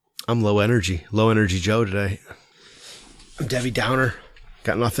I'm low energy Joe today. I'm Debbie Downer.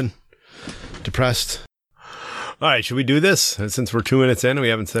 Got nothing. Depressed. All right, should we do this? Since we're 2 minutes in and we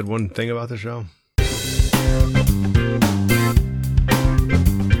haven't said one thing about the show.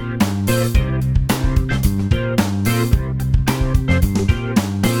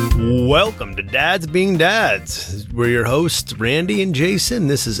 Welcome to Dads Being Dads. We're your hosts, Randy and Jason.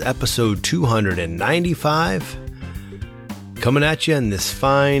 This is episode 295. Coming at you in this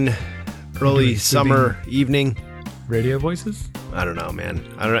fine early summer evening. Radio voices? I don't know, man.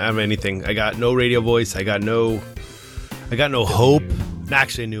 I don't have anything. I got no radio voice. I got no hope.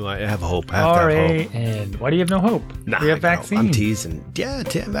 Actually, I have hope. I have to have hope. And why do you have no hope? Nah, we have vaccine. I'm teasing. Yeah,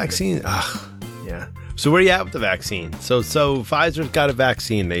 vaccine. Yeah. So where are you at with the vaccine? So Pfizer's got a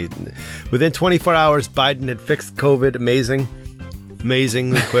vaccine. Within 24 hours, Biden had fixed COVID.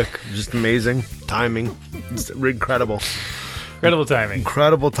 Amazingly quick. Just amazing timing. It's incredible.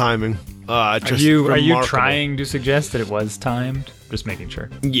 Incredible timing. Are you trying to suggest that it was timed? Just making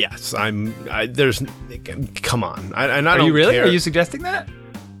sure. Yes, come on. Are you really? Are you suggesting that?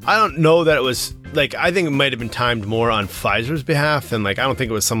 I don't know that it was, I think it might have been timed more on Pfizer's behalf, and I don't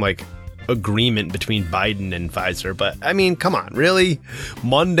think it was some, agreement between Biden and Pfizer. But, I mean, come on, really?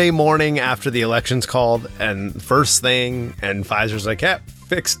 Monday morning after the election's called, and first thing, and Pfizer's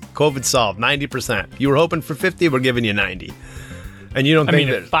fixed, COVID solved, 90%. You were hoping for 50, we're giving you 90. And you don't think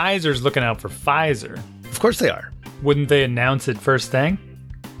that... if Pfizer's looking out for Pfizer... Of course they are. Wouldn't they announce it first thing?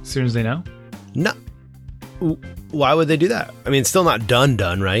 As soon as they know? No. Why would they do that? I mean, it's still not done,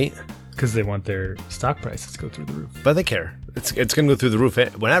 right? Because they want their stock prices to go through the roof. But they care. It's going to go through the roof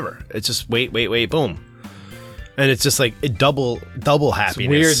whenever. It's just wait, boom. And it's just double happiness. It's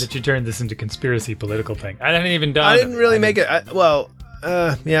weird that you turned this into conspiracy political thing. I didn't really make it...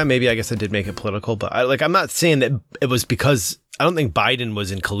 yeah, maybe I guess I did make it political, but I'm not saying that it was because... I don't think Biden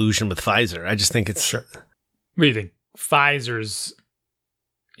was in collusion with Pfizer. I just think it's... Sure. What do you think? Pfizer's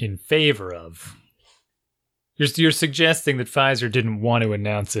in favor of... You're suggesting that Pfizer didn't want to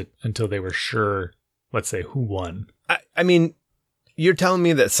announce it until they were sure, let's say, who won. I mean, you're telling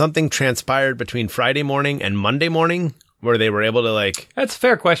me that something transpired between Friday morning and Monday morning where they were able to, That's a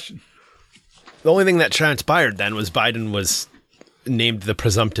fair question. The only thing that transpired then was Biden was named the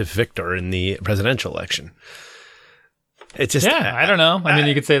presumptive victor in the presidential election. It's just... Yeah, I don't know. I mean,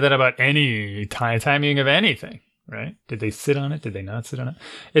 you could say that about any timing of anything, right? Did they sit on it? Did they not sit on it?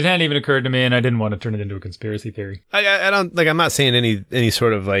 It hadn't even occurred to me, and I didn't want to turn it into a conspiracy theory. I don't... I'm not saying any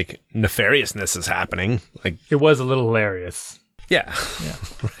sort of, nefariousness is happening. It was a little hilarious. Yeah.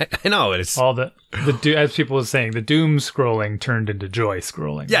 Right. I know. It's... All as people were saying, the doom scrolling turned into joy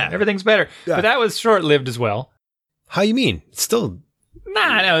scrolling. Yeah. Right? Everything's better. Yeah. But that was short-lived as well. How you mean? It's still...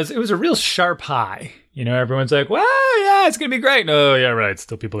 No, it was a real sharp high. Everyone's like, well, yeah, it's going to be great. No, yeah, right.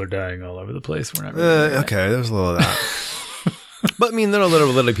 Still people are dying all over the place. We're not really okay, there's a little of that. But I mean, there are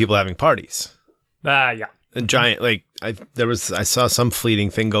literally people having parties. Yeah. A giant, I saw some fleeting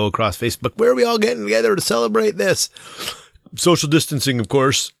thing go across Facebook. Where are we all getting together to celebrate this? Social distancing, of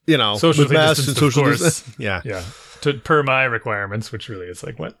course. Socially with masks and social distancing. Yeah. Per my requirements, which really is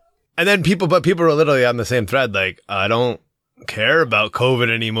what? And then people are literally on the same thread. I don't care about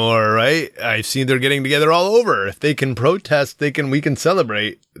COVID anymore, right? I've seen they're getting together all over. If they can protest, we can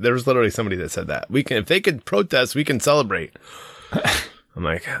celebrate. There was literally somebody that said that. If they could protest, we can celebrate. I'm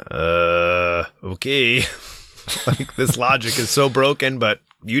like, okay. This logic is so broken, but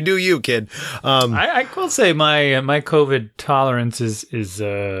you do you, kid. I will say my COVID tolerance is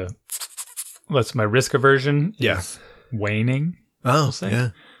my risk aversion is waning. Oh, yeah.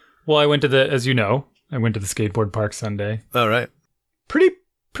 Well, I went to the skateboard park Sunday. Oh, right. Pretty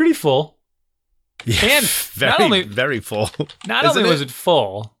full. Yeah, and very full. Not only was it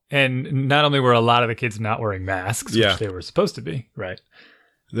full, and not only were a lot of the kids not wearing masks, which they were supposed to be, right?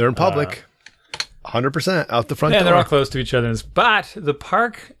 They're in public. 100% out the front door. Yeah, they're all close to each other. But the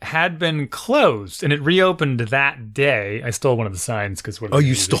park had been closed, and it reopened that day. I stole one of the signs because... Oh,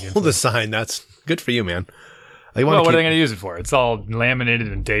 you stole the sign. That's good for you, man. What are they going to use it for? It's all laminated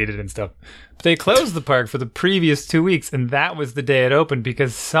and dated and stuff. But they closed the park for the previous 2 weeks, and that was the day it opened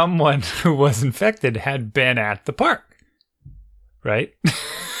because someone who was infected had been at the park. Right?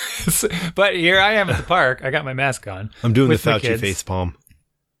 But here I am at the park. I got my mask on. I'm doing the Fauci face palm.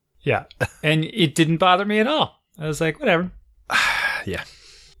 Yeah. And it didn't bother me at all. I was like, whatever. Yeah.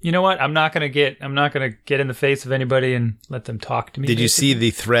 You know what? I'm not going to get in the face of anybody and let them talk to me. Did you see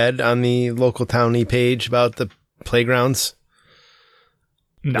the thread on the local townie page about the playgrounds?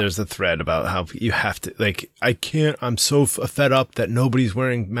 No. There's a thread about how you have to, like, I'm so fed up that nobody's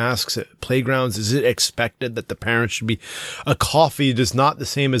wearing masks at playgrounds. Is it expected that the parents should be, holding a coffee is not the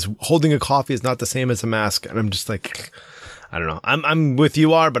same as a mask. And I'm just like, I don't know. I'm with you,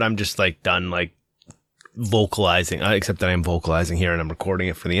 but I'm just like done, like, vocalizing, except that I'm vocalizing here and I'm recording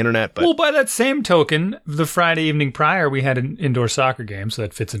it for the internet. But well, by that same token, the Friday evening prior, we had an indoor soccer game, so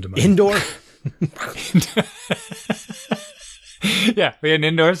that fits into my indoor. Yeah, we had an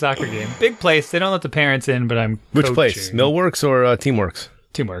indoor soccer game. Big place. They don't let the parents in, but I'm Which coaching. place? Millworks or Teamworks?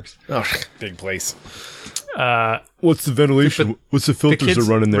 Teamworks. Oh, big place. What's the ventilation? What's the filters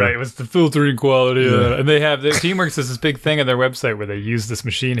are running there? Right, what's the filtering quality? And they have Teamworks is this big thing on their website where they use this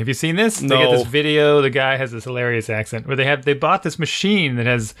machine. Have you seen this? No. They get this video. The guy has this hilarious accent where they bought this machine that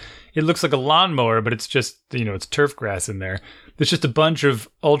it looks like a lawnmower, but it's just, it's turf grass in there. There's just a bunch of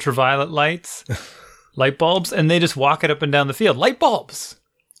ultraviolet lights. Light bulbs, and they just walk it up and down the field. Light bulbs.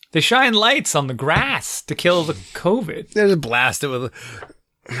 They shine lights on the grass to kill the COVID. They just blast it with.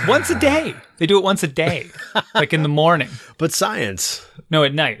 Once a day. They do it once a day, like in the morning. But science. No,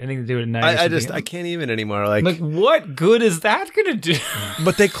 at night. I think they do it at night. I can't even anymore. Like, what good is that going to do?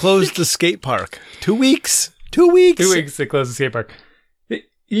 But they closed the skate park. 2 weeks. 2 weeks. 2 weeks they closed the skate park.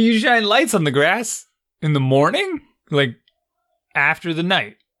 You shine lights on the grass in the morning, like after the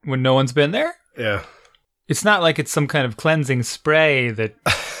night when no one's been there. Yeah. It's not like it's some kind of cleansing spray that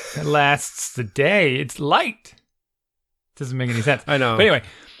lasts the day. It's light. It doesn't make any sense. I know. But anyway,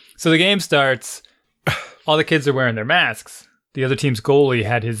 so the game starts. All the kids are wearing their masks. The other team's goalie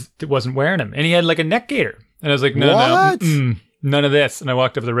wasn't wearing them. And he had like a neck gaiter. And I was like, no, none of this. And I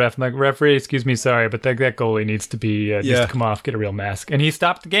walked up to the ref. I'm like, referee, excuse me, sorry, but that goalie needs to needs to come off, get a real mask. And he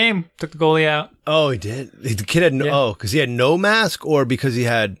stopped the game, took the goalie out. Oh, he did? The kid had because he had no mask or because he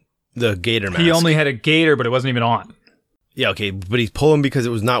had the gaiter mask? He only had a gaiter, but it wasn't even on. Yeah, okay. But he's pulling because it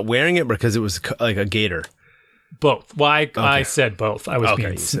was not wearing it or because it was like a gaiter? Both. Why? Well, I said both. I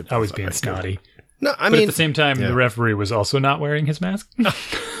was being snotty. No, but at the same time, the referee was also not wearing his mask.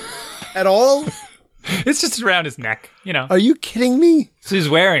 At all? It's just around his neck, Are you kidding me? So he's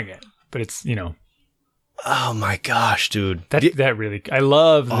wearing it, but it's, Oh my gosh, dude. That really, I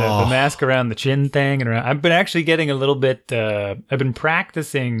love the mask around the chin thing. And I've been actually getting a little bit, I've been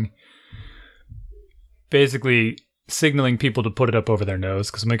practicing basically signaling people to put it up over their nose.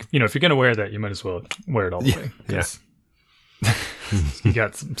 Because I'm like, if you're going to wear that, you might as well wear it all the way. Yeah. You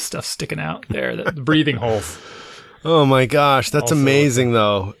got some stuff sticking out there, the breathing holes. Oh my gosh, that's also amazing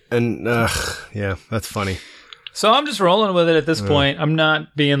though. And yeah, that's funny. So I'm just rolling with it at this point. I'm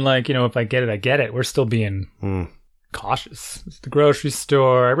not being like, if I get it, I get it. We're still being cautious. It's the grocery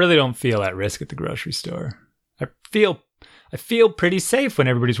store. I really don't feel at risk at the grocery store. I feel pretty safe when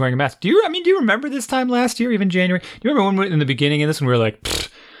everybody's wearing a mask. Do you remember this time last year, even January? Do you remember when we were in the beginning of this and we were like,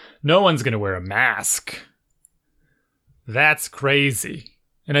 no one's going to wear a mask? That's crazy.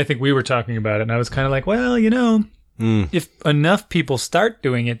 And I think we were talking about it and I was kind of like, well, if enough people start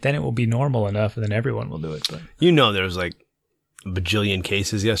doing it, then it will be normal enough and then everyone will do it. But there was like a bajillion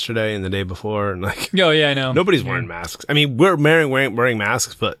cases yesterday and the day before. And like, oh, yeah, I know. Nobody's wearing masks. I mean, we're wearing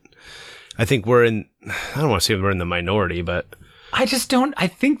masks, but I think I don't want to say we're in the minority, but. I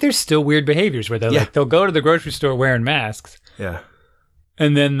think there's still weird behaviors where they'll go to the grocery store wearing masks. Yeah.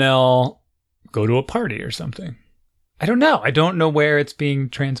 And then they'll go to a party or something. I don't know. I don't know where it's being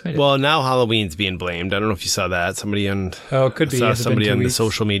transmitted. Well, now Halloween's being blamed. I don't know if you saw that. Somebody on the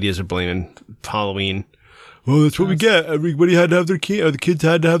social medias are blaming Halloween. Well, that's what we get. Everybody had to have the kids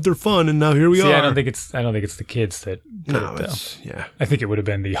had to have their fun, and now here we are. I don't think it's the kids that did it, though. Yeah. I think it would have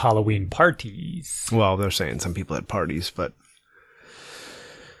been the Halloween parties. Well, they're saying some people had parties, but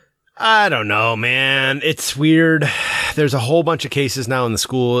I don't know, man. It's weird. There's a whole bunch of cases now in the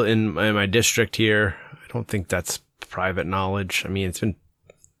school in my district here. I don't think that's private knowledge. I mean, it's been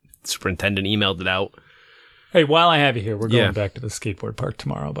superintendent emailed it out. Hey, while I have you here, we're going back to the skateboard park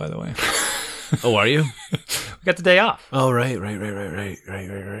tomorrow, by the way. Oh, are you? We got the day off. Oh, right.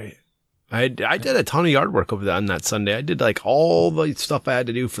 I did a ton of yard work on that Sunday. I did like all the stuff I had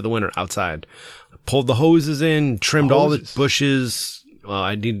to do for the winter outside. Pulled the hoses in, trimmed all the bushes. Well,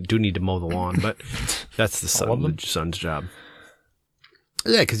 I do need to mow the lawn, but that's the son's job.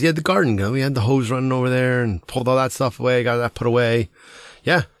 Yeah, because you had the garden go. We had the hose running over there and pulled all that stuff away, got that put away.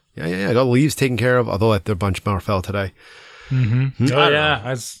 Yeah. Got the leaves taken care of, although a bunch more fell today. Mm-hmm. Oh, yeah.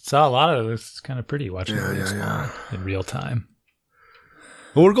 I saw a lot of it. It's kind of pretty watching it in real time.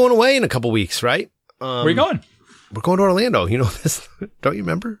 Well, we're going away in a couple weeks, right? Where are you going? We're going to Orlando. You know this? Don't you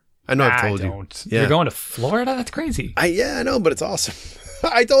remember? I know I've told you. Yeah. You're going to Florida? That's crazy. I know, but it's awesome.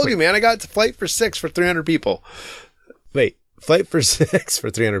 I told you, man. I got a flight for 6 for 300 people. Wait. Flight for 6 for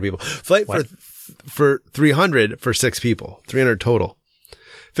 300 people. Flight for 300 for 6 people. 300 total.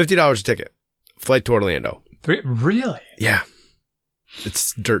 $50 a ticket. Flight to Orlando. Really? Yeah.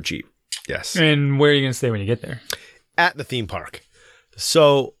 It's dirt cheap. Yes. And where are you going to stay when you get there? At the theme park.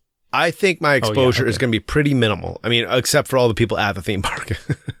 So I think my exposure is going to be pretty minimal. I mean, except for all the people at the theme park.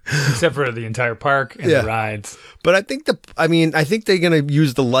 Except for the entire park and the rides. But I think they're going to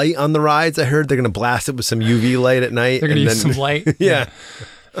use the light on the rides. I heard they're going to blast it with some UV light at night. They're going to use some light? Yeah.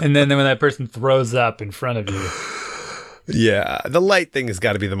 And then when that person throws up in front of you. Yeah. The light thing has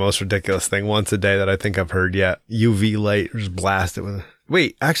got to be the most ridiculous thing once a day that I think I've heard yet. UV light, just blast it with.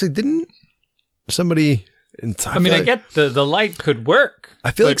 Wait, actually, didn't somebody... I get the light could work.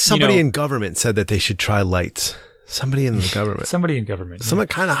 I feel like somebody in government said that they should try lights. Somebody in the government. Someone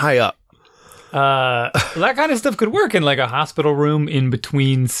kind of high up. That kind of stuff could work in like a hospital room in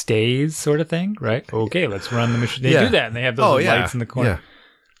between stays sort of thing, right? Okay, let's run the machine. They do that, and they have those lights in the corner. Yeah.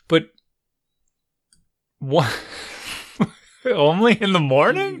 But what? Only in the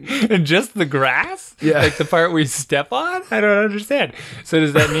morning and just the grass? Yeah. Like the part we step on? I don't understand. So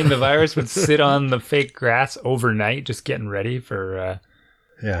does that mean the virus would sit on the fake grass overnight just getting ready for...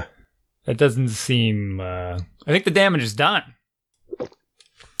 Yeah. That doesn't seem... I think the damage is done.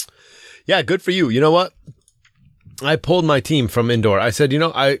 Yeah, good for you. You know what? I pulled my team from indoor. I said,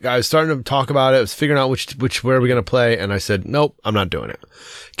 I was starting to talk about it. I was figuring out where we're going to play. And I said, nope, I'm not doing it.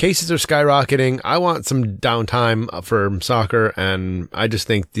 Cases are skyrocketing. I want some downtime for soccer. And I just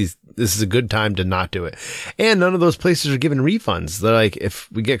think this is a good time to not do it. And none of those places are giving refunds. They're like,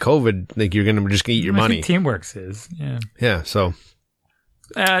 if we get COVID, like we're just going to eat your money. Teamworks is, yeah. Yeah, so.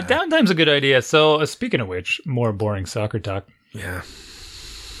 Downtime's a good idea. So speaking of which, more boring soccer talk. Yeah.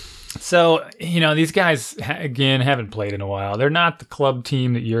 So, these guys, again, haven't played in a while. They're not the club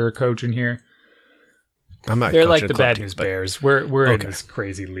team that you're coaching here. They're like the Bad News Bears. We're in this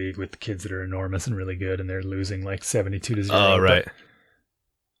crazy league with the kids that are enormous and really good, and they're losing like 72-0. Oh, right.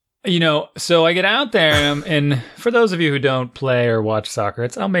 But, so I get out there, and for those of you who don't play or watch soccer,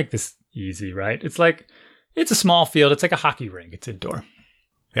 I'll make this easy, right? It's a small field. It's like a hockey rink. It's indoor.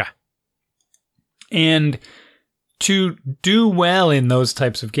 Yeah. And... to do well in those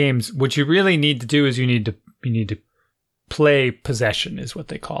types of games, what you really need to do is you need to play possession, is what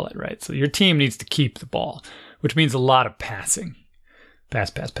they call it, right? So your team needs to keep the ball, which means a lot of passing.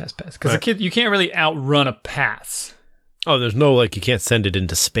 Pass. Because a kid, you can't really outrun a pass. Oh, there's no, you can't send it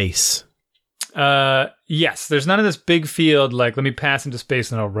into space. Yes, there's none of this big field, let me pass into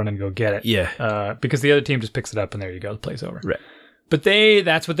space and I'll run and go get it. Yeah. Because the other team just picks it up and there you go, the play's over. Right. But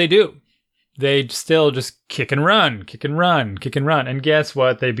that's what they do. They still just kick and run. And guess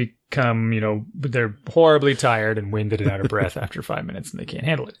what? They become, they're horribly tired and winded and out of breath after 5 minutes and they can't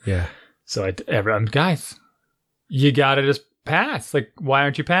handle it. Yeah. So guys, you got to just pass. Why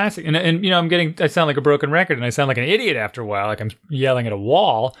aren't you passing? And I sound like a broken record and I sound like an idiot after a while. Like I'm yelling at a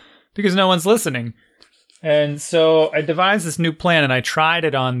wall because no one's listening. And so I devised this new plan and I tried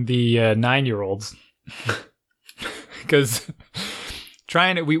it on the 9-year-olds because...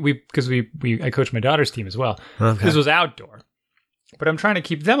 I coach my daughter's team as well. Okay. This was outdoor, but I'm trying to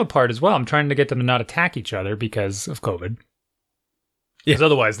keep them apart as well. I'm trying to get them to not attack each other because of COVID. Because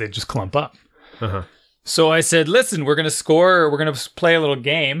otherwise they'd just clump up. Uh-huh. So I said, listen, we're going to score. We're going to play a little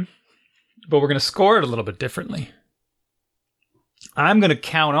game, but we're going to score it a little bit differently. I'm going to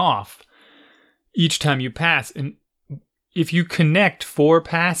count off each time you pass. And if you connect 4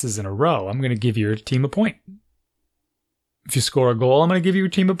 passes in a row, I'm going to give your team a point. If you score a goal, I'm going to give your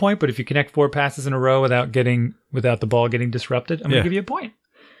team a point. But if you connect 4 passes in a row without the ball getting disrupted, I'm going to give you a point.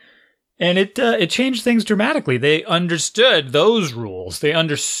 And it changed things dramatically. They understood those rules. They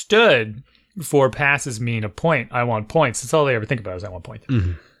understood 4 passes mean a point. I want points. That's all they ever think about is I want points.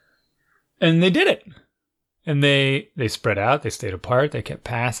 Mm-hmm. And they did it. And they spread out. They stayed apart. They kept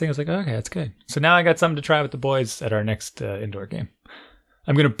passing. I was like, okay, that's good. So now I got something to try with the boys at our next indoor game.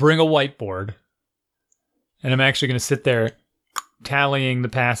 I'm going to bring a whiteboard. And I'm actually going to sit there tallying the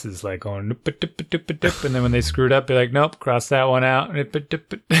passes, going, and then when they screwed up, be like, nope, cross that one out. You got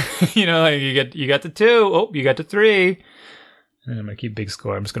to 2. Oh, you got to 3. And I'm going to keep big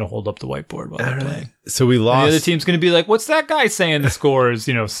score. I'm just going to hold up the whiteboard while I play. So we lost. And the other team's going to be like, what's that guy saying the score is,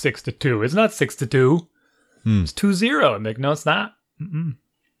 6-2? It's not 6-2. It's 2-0. I'm like, no, it's not.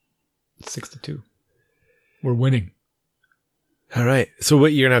 It's 6-2. We're winning. All right. So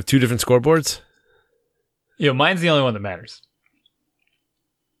what, you're going to have 2 different scoreboards? Mine's the only one that matters.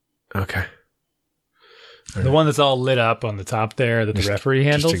 Okay. The one that's all lit up on the top there that the referee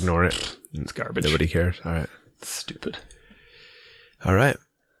handles. Just ignore it. It's garbage. Nobody cares. All right. It's stupid. All right.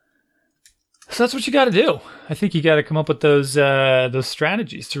 So that's what you got to do. I think you got to come up with those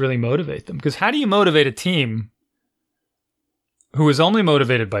strategies to really motivate them. Because how do you motivate a team who is only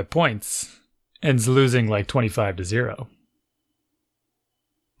motivated by points and is losing like 25-0?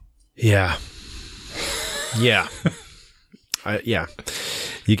 Yeah. Yeah. Yeah.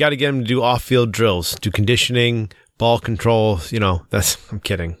 You got to get them to do off-field drills, do conditioning, ball control. I'm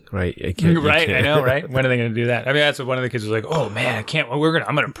kidding, right? Right, I know, right? When are they going to do that? I mean, that's what one of the kids was like, "Oh man, I can't. I'm going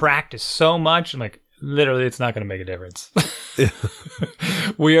to practice so much." I'm like, literally, it's not going to make a difference.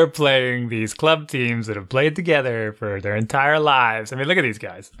 We are playing these club teams that have played together for their entire lives. I mean, look at these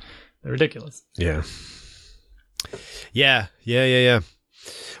guys; they're ridiculous. Yeah.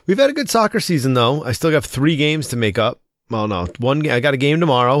 We've had a good soccer season, though. I still got 3 games to make up. Well, no, I got a game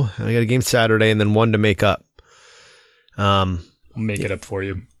tomorrow, and I got a game Saturday, and then 1 to make up. I'll make it up for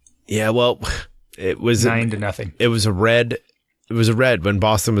you. Yeah, well, it was 9-0. It was a red. It was a red when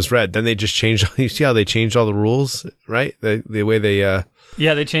Boston was red. Then they just changed. You see how they changed all the rules, right? The way they.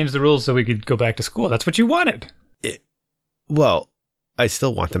 Yeah, they changed the rules so we could go back to school. That's what you wanted. Well, I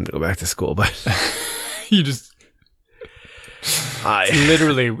still want them to go back to school, but you just.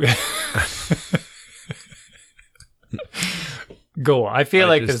 Literally. Go on. I feel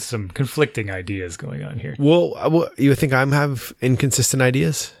like there's some conflicting ideas going on here. Well, you think I have inconsistent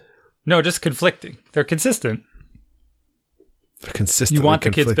ideas? No, just conflicting. They're consistent. They're consistent. You want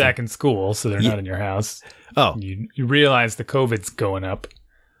the kids back in school, so they're not in your house. Oh. You realize the COVID's going up,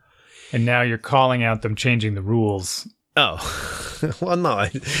 and now you're calling out them changing the rules. Oh, well, no.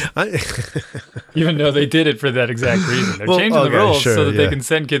 Even though they did it for that exact reason. They're changing the rules so that they can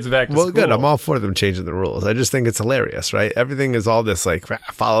send kids back to school. Well, good. I'm all for them changing the rules. I just think it's hilarious, right? Everything is all this, like,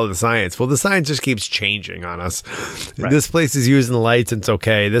 follow the science. Well, the science just keeps changing on us. Right. This place is using the lights and it's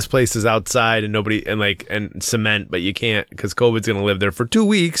okay. This place is outside and cement, but you can't because COVID's going to live there for 2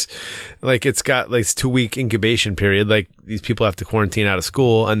 weeks. Like, it's got like 2-week incubation period. Like, these people have to quarantine out of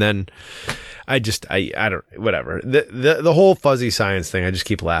school, and then I don't, whatever. The whole fuzzy science thing, I just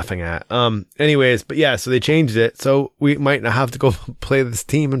keep laughing at. Anyways, but yeah, so they changed it. So we might not have to go play this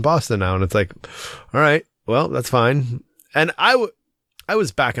team in Boston now. And it's like, all right, well, that's fine. And I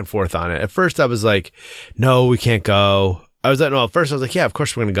was back and forth on it. At first I was like, no, we can't go. At first I was like, yeah, of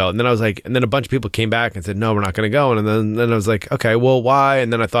course we're going to go. And then I was like, and then a bunch of people came back and said, no, we're not going to go. And then I was like, okay, well, why?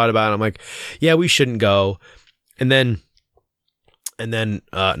 And then I thought about it. I'm like, yeah, we shouldn't go. And then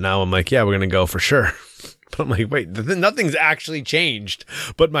now I'm like, yeah, we're going to go for sure. But I'm like, wait, nothing's actually changed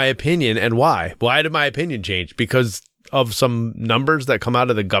but my opinion. And why? Why did my opinion change? Because of some numbers that come out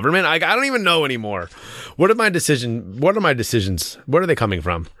of the government? I don't even know anymore. What are my decisions? Where are they coming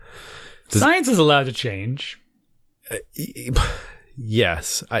from? Science is allowed to change.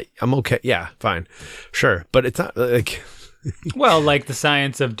 Yes, I'm okay. Yeah, fine. Sure. But it's not like... Well, like the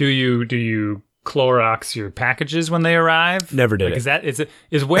science of do you Clorox your packages when they arrive? Never did it.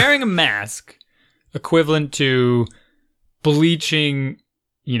 Is wearing a mask equivalent to bleaching,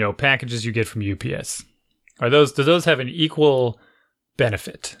 packages you get from UPS? Do those have an equal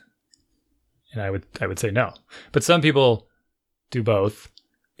benefit? And I would say no. But some people do both.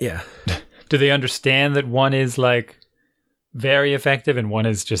 Yeah. Do they understand that one is like very effective and one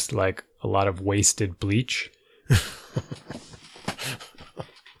is just like a lot of wasted bleach?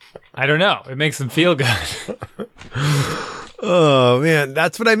 I don't know. It makes them feel good. Oh, man.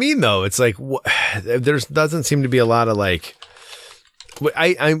 That's what I mean, though. It's like, there doesn't seem to be a lot of like...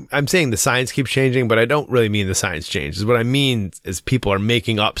 I'm saying the science keeps changing, but I don't really mean the science changes. What I mean is people are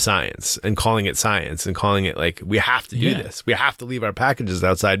making up science and calling it science and calling it like, we have to do this. We have to leave our packages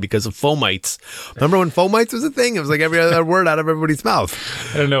outside because of fomites. Remember when fomites was a thing? It was like every other word out of everybody's mouth.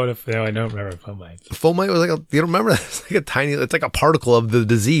 I don't know I don't remember fomites. Fomite was like you don't remember that? It's like a particle of the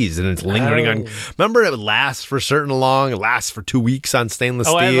disease and it's lingering on. Remember it would last for it lasts for 2 weeks on stainless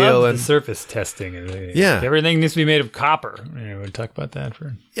steel. I love the surface testing. Yeah. Everything needs to be made of copper. We'll talk about that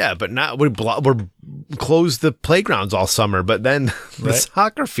for... Yeah, but now we're closed the playgrounds all summer, but then the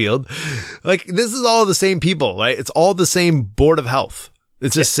soccer field, like this is all the same people, right? It's all the same board of health.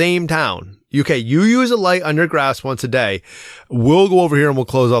 It's the same town. Okay, you use a light on your grass once a day. We'll go over here and we'll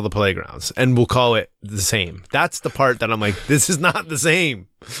close all the playgrounds and we'll call it the same. That's the part that I'm like, this is not the same.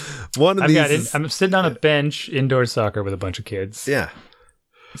 I'm sitting on a bench, indoor soccer with a bunch of kids. Yeah.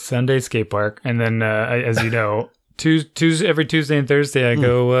 Sunday skate park. And then, as you know, every Tuesday and Thursday, I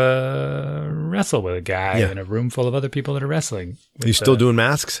go wrestle with a guy in a room full of other people that are wrestling. Are you still doing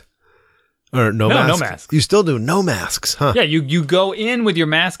masks? Or no masks? No masks. You still do no masks, huh? Yeah, you go in with your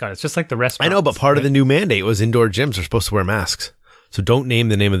mask on. It's just like the restaurant. I know, but part of the new mandate was indoor gyms are supposed to wear masks. So don't name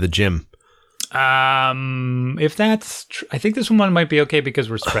the name of the gym. If that's true, I think this one might be okay because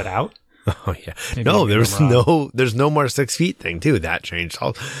we're spread out. Oh yeah. Maybe No, I'm there's wrong. no more 6 feet thing too. That changed.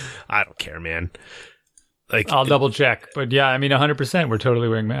 I don't care, man. Like, I'll double check. But yeah, I mean, 100%. We're totally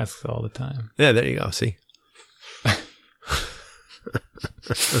wearing masks all the time. yeah, there you go. See,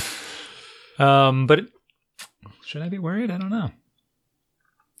 But should I be worried? I don't know.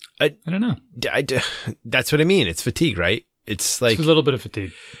 I don't know. that's what I mean. It's fatigue, right? It's like, It's a little bit of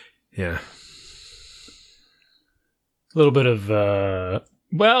fatigue. yeah. A little bit of,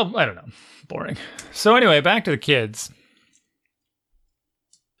 well, I don't know. Boring. So anyway, back to the kids.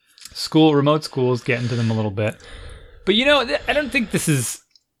 Remote schools, getting to them a little bit. But I don't think this is...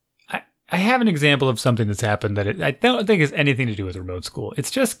 I have an example of something that's happened that I don't think has anything to do with remote school.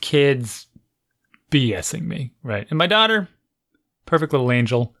 It's just kids BSing me, right? And my daughter, perfect little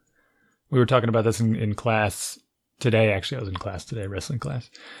angel. We were talking about this in class today. Actually, I was in class today, wrestling class.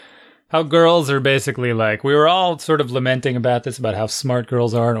 How girls are basically like, we were all sort of lamenting about this, about how smart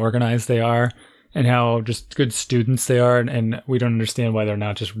girls are and organized they are, and how just good students they are, and we don't understand why they're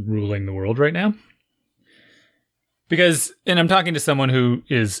not just ruling the world right now. Because, and I'm talking to someone who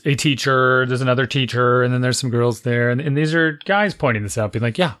is a teacher, there's another teacher, and then there's some girls there, and these are guys pointing this out, being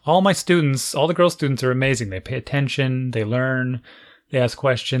like, yeah, all the girl students are amazing. They pay attention, they learn, they ask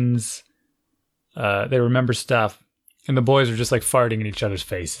questions, they remember stuff. And the boys are just like farting in each other's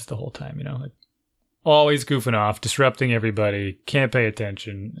faces the whole time, like always goofing off, disrupting everybody, can't pay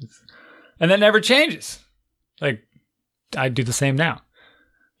attention. And that never changes. Like, I do the same now.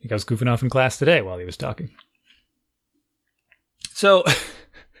 I think I was goofing off in class today while he was talking. So,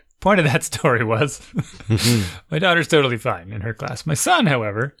 point of that story was, my daughter's totally fine in her class. My son,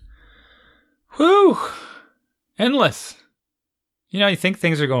 however, endless. You think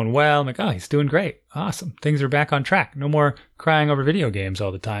things are going well. I'm like, oh, he's doing great. Awesome. Things are back on track. No more crying over video games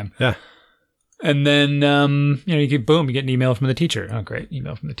all the time. Yeah. And then, you get an email from the teacher. Oh, great.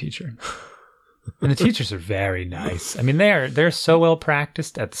 Email from the teacher. And the teachers are very nice. I mean, they're so well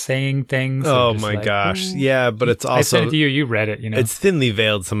practiced at saying things. Oh my gosh. Yeah, but it's also... I sent it to you. You read it, It's thinly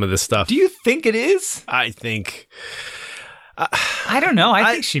veiled, some of this stuff. Do you think it is? I think... I don't know.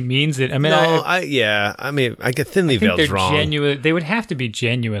 I think she means it. I mean, I get thinly veiled wrong. Genuine. They would have to be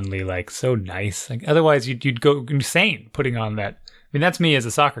genuinely like so nice. Like otherwise, you'd go insane putting on that. I mean, that's me as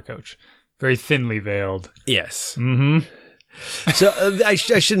a soccer coach. Very thinly veiled. Yes. Mm-hmm. So I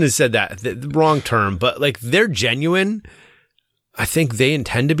shouldn't have said that. The wrong term, but like they're genuine. I think they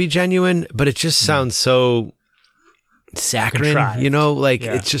intend to be genuine, but it just sounds so saccharine. Contrived.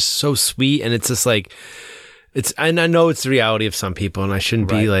 It's just so sweet, and it's just like. And I know it's the reality of some people, and I shouldn't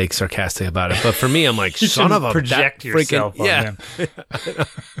be like sarcastic about it. But for me, I'm like, son of a project yourself on them.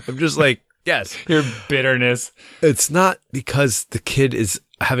 I'm just like, yes, your bitterness. It's not because the kid is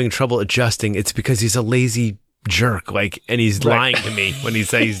having trouble adjusting. It's because he's a lazy jerk, and he's lying to me when he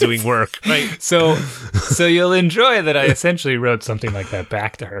says he's doing work. Right. So you'll enjoy that. I essentially wrote something like that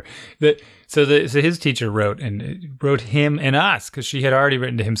back to her. So his teacher wrote him and us because she had already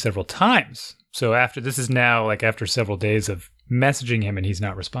written to him several times. So this is now after several days of messaging him and he's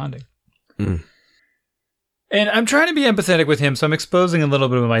not responding. Mm. And I'm trying to be empathetic with him, so I'm exposing a little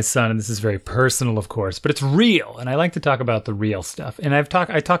bit of my son, and this is very personal, of course, but it's real, and I like to talk about the real stuff. And I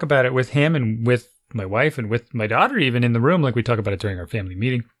talk about it with him and with my wife and with my daughter even in the room, like we talk about it during our family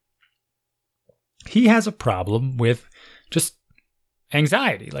meeting. He has a problem with just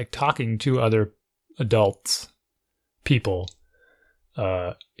anxiety, like talking to other adults, people.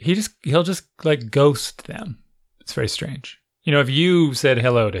 He'll just ghost them. It's very strange. If you said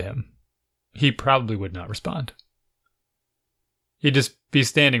hello to him, he probably would not respond. He'd just be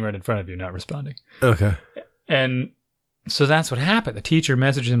standing right in front of you, not responding. Okay. And so that's what happened. The teacher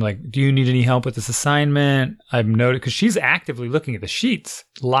messaged him do you need any help with this assignment? I've noted, because she's actively looking at the sheets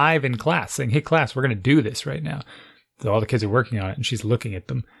live in class saying, hey class, we're going to do this right now. So all the kids are working on it and she's looking at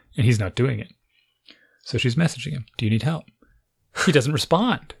them and he's not doing it. So she's messaging him, do you need help? He doesn't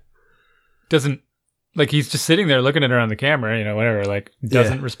respond. He's just sitting there looking at her on the camera, whatever,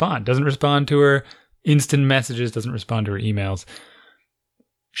 doesn't respond. Doesn't respond to her instant messages, doesn't respond to her emails.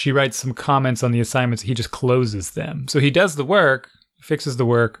 She writes some comments on the assignments. He just closes them. So he does the work, fixes the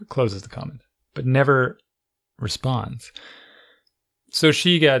work, closes the comment, but never responds. So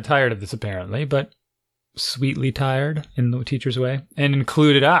she got tired of this apparently, but sweetly tired in the teacher's way, and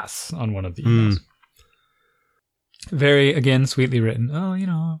included us on one of the emails. Very, again, sweetly written.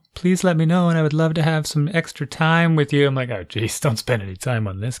 Oh, please let me know, and I would love to have some extra time with you. I'm like, oh, geez, don't spend any time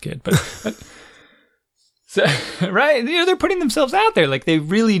on this kid. But so, right? They're putting themselves out there. They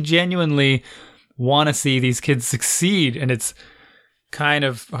really genuinely want to see these kids succeed. And it's kind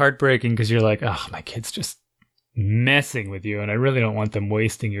of heartbreaking because you're like, oh, my kid's just messing with you, and I really don't want them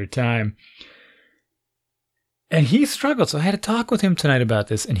wasting your time. And he struggled, so I had to talk with him tonight about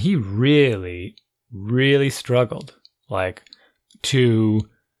this, and he really, really struggled, like, to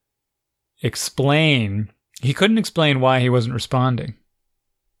explain. He couldn't explain why he wasn't responding.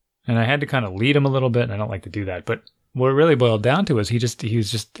 And I had to kind of lead him a little bit, and I don't like to do that, but what it really boiled down to was he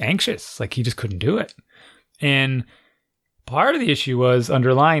was just anxious, like he just couldn't do it. And part of the issue was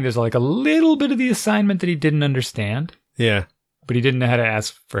underlying, there's like a little bit of the assignment that he didn't understand. Yeah. But he didn't know how to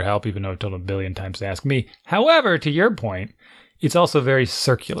ask for help, even though I told him a billion times to ask me. However, to your point, it's also very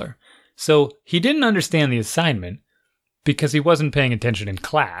circular. So he didn't understand the assignment because he wasn't paying attention in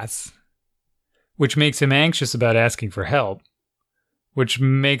class, which makes him anxious about asking for help, which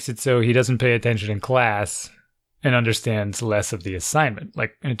makes it so he doesn't pay attention in class and understands less of the assignment.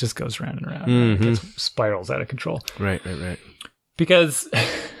 Like, and it just goes round and round. Mm-hmm. It just spirals out of control. Right. Because,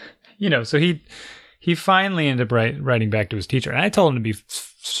 so he finally ended up writing back to his teacher. And I told him to be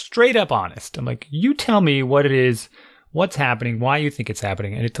straight up honest. I'm like, you tell me what it is, what's happening, why you think it's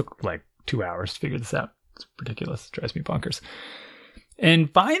happening. And it took like 2 hours to figure this out. It's ridiculous. It drives me bonkers.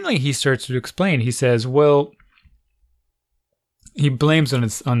 And finally, he starts to explain. He says, well, he blames on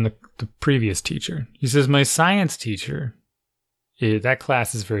the previous teacher. He says, my science teacher, that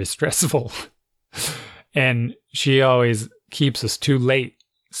class is very stressful. And she always keeps us too late.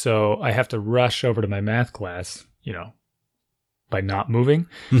 So I have to rush over to my math class, by not moving.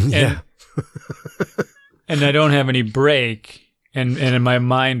 Yeah. And I don't have any break, and my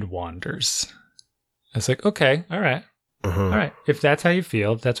mind wanders. I was like, okay, all right. Uh-huh. All right. If that's how you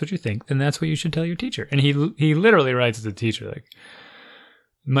feel, if that's what you think, then that's what you should tell your teacher. And he literally writes to the teacher, like,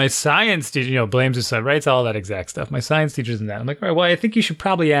 my science teacher, blames his son, writes all that exact stuff. My science teacher isn't that. I'm like, all right, well, I think you should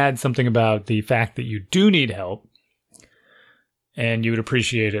probably add something about the fact that you do need help and you would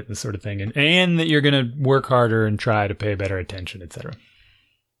appreciate it, this sort of thing, and that you're going to work harder and try to pay better attention, etc.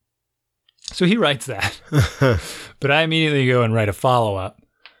 So he writes that. But I immediately go and write a follow-up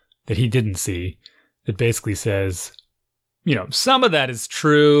that he didn't see that basically says, some of that is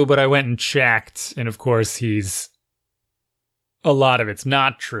true, but I went and checked, and of course a lot of it's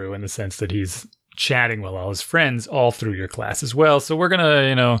not true in the sense that he's chatting with all his friends all through your class as well. So we're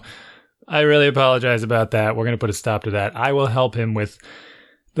going to, I really apologize about that. We're going to put a stop to that. I will help him with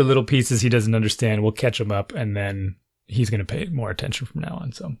the little pieces he doesn't understand. We'll catch him up, and then he's going to pay more attention from now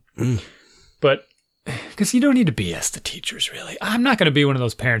on. So, But because you don't need to BS the teachers, really. I'm not going to be one of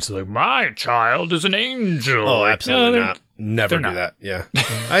those parents who's like, my child is an angel. Oh, absolutely No, not. Never do not. that. Yeah.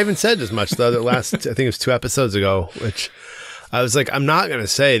 I even said as much, though, that last, I think it was 2 episodes ago, which I was like, I'm not going to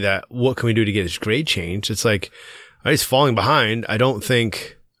say that, what can we do to get his grade changed? It's like, he's falling behind. I don't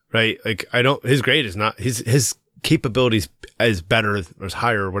think, right? Like, his grade is not, his capabilities is better or is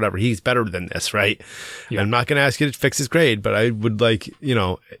higher or whatever. He's better than this, right? Yeah. I'm not going to ask you to fix his grade, but I would like,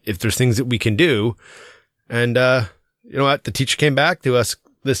 if there's things that we can do. And, you know what? The teacher came back to us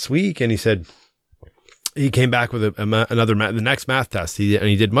this week and he came back with the next math test. And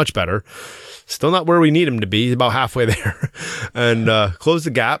he did much better. Still not where we need him to be. He's about halfway there, and closed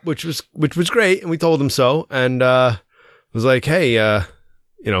the gap, which was great. And we told him so, and was like, hey,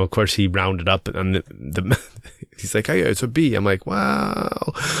 of course he rounded up, and he's like, hey, it's a B. I'm like,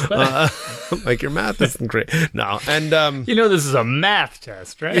 wow. I'm like, your math isn't great. No, and this is a math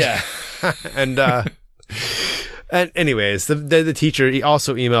test, right? Yeah, and anyways, the teacher, he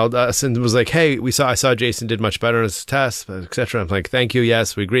also emailed us and was like, hey, I saw Jason did much better on his test, etc. I'm like, thank you.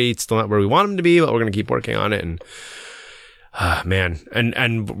 Yes, we agree. It's still not where we want him to be, but we're going to keep working on it. And man,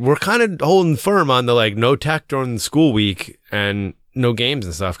 and we're kind of holding firm on the no tech during the school week and no games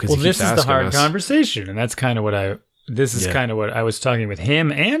and stuff. Well, this is the hard conversation. And that's kind of what kind of what I was talking with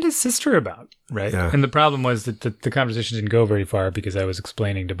him and his sister about. Right. Yeah. And the problem was that the conversation didn't go very far because I was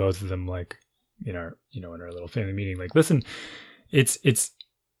explaining to both of them, in our little family meeting, listen, it's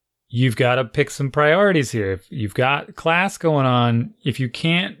you've got to pick some priorities here. If you've got class going on, if you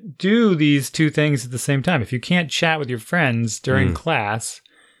can't do these two things at the same time, if you can't chat with your friends during class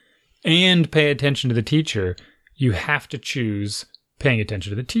and pay attention to the teacher, you have to choose paying attention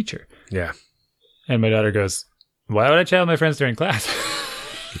to the teacher. Yeah. And my daughter goes, why would I chat with my friends during class?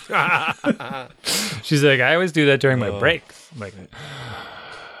 She's like, I always do that during my breaks. I'm like,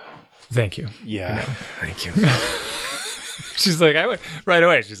 thank you. Yeah. Thank you. She's like, right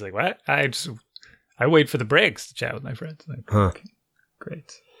away. She's like, what? I wait for the breaks to chat with my friends. I'm like, okay,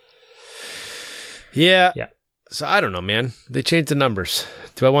 great. Yeah. So I don't know, man. They changed the numbers.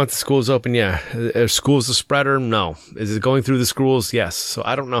 Do I want the schools open? Yeah. Are schools a spreader? No. Is it going through the schools? Yes. So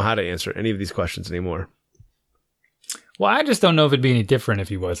I don't know how to answer any of these questions anymore. Well, I just don't know if it'd be any different if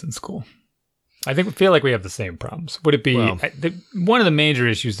he was in school. I feel like we have the same problems. Would it be one of the major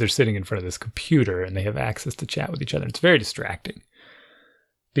issues? They're sitting in front of this computer and they have access to chat with each other. It's very distracting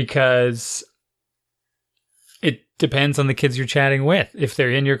because it depends on the kids you're chatting with. If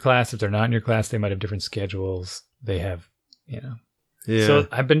they're in your class, if they're not in your class, they might have different schedules. They have, Yeah. So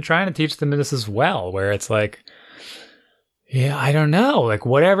I've been trying to teach them this as well, where it's like, yeah, I don't know, like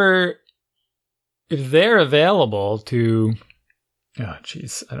whatever, if they're available to, oh,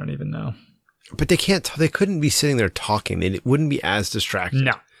 geez, I don't even know. But they couldn't be sitting there talking. It wouldn't be as distracting.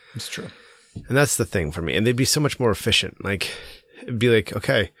 No, it's true. And that's the thing for me. And they'd be so much more efficient. Like, it'd be like,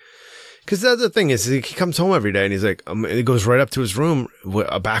 okay. Because the other thing is, he comes home every day and he's like, and he goes right up to his room,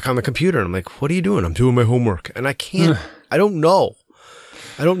 back on the computer. And I'm like, what are you doing? I'm doing my homework. And I can't, I don't know.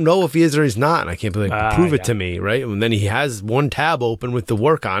 I don't know if he is or he's not. And I can't be like, prove it to me, right? And then he has one tab open with the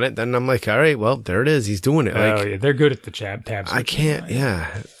work on it. Then I'm like, all right, well, there it is. He's doing it. Like, yeah, they're good at the tabs. I can't,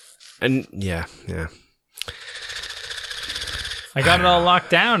 yeah. And yeah. I got it all locked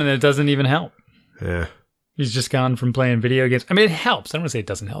down and it doesn't even help. Yeah. He's just gone from playing video games. I mean, it helps. I don't want to say it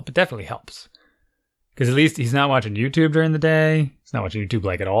doesn't help. It definitely helps. Because at least he's not watching YouTube during the day. He's not watching YouTube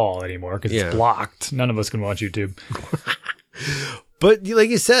like at all anymore because it's blocked. None of us can watch YouTube. But like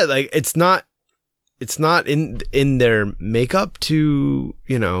you said, like it's not in their makeup to,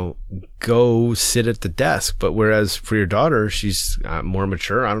 go sit at the desk. But whereas for your daughter, she's more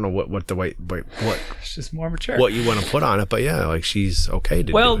mature. I don't know what It's just more mature. What you want to put on it, but yeah, like she's okay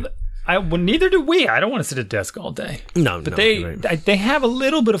to do it. Neither do we. I don't want to sit at a desk all day. But they have a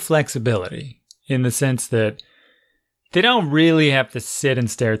little bit of flexibility in the sense that they don't really have to sit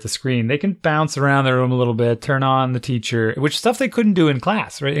and stare at the screen. They can bounce around the room a little bit, turn on the teacher, which stuff they couldn't do in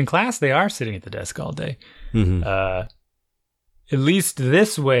class, right? In class, they are sitting at the desk all day. Mm-hmm. At least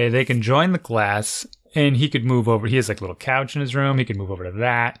this way, they can join the class and he could move over. He has like a little couch in his room. He could move over to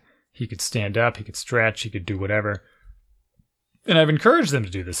that. He could stand up. He could stretch. He could do whatever. And I've encouraged them to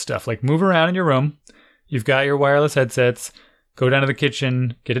do this stuff, like move around in your room. You've got your wireless headsets. Go down to the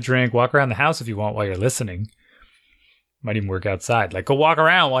kitchen, get a drink, walk around the house if you want while you're listening. Might even work outside. Like go walk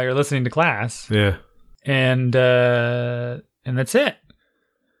around while you're listening to class. Yeah. And that's it.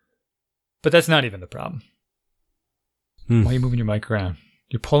 But that's not even the problem. Why are you moving your mic around?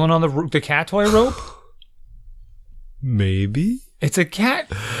 You're pulling on the cat toy rope? Maybe. It's a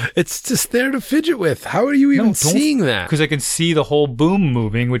cat. It's just there to fidget with. How are you even seeing that? Because I can see the whole boom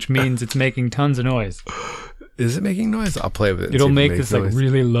moving, which means it's making tons of noise. Is it making noise? I'll play with it. It'll make this like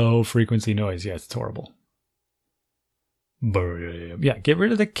really low frequency noise. Yeah, it's horrible. Yeah, get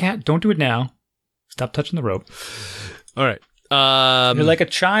rid of the cat. Don't do it now. Stop touching the rope. All right. You're like a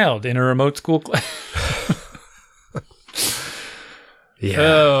child in a remote school class. Yeah.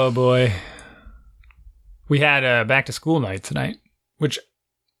 Oh, boy. We had a back to school night tonight, which,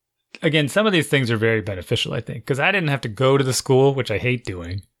 again, some of these things are very beneficial, I think, because I didn't have to go to the school, which I hate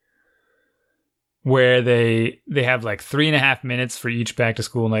doing, where they have like 3.5 minutes for each back to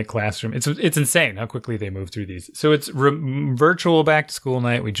school night classroom. It's insane how quickly they move through these. So it's virtual back to school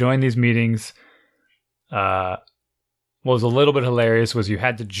night. We joined these meetings. What was a little bit hilarious was you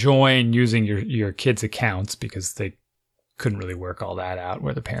had to join using your kids' accounts because they couldn't really work all that out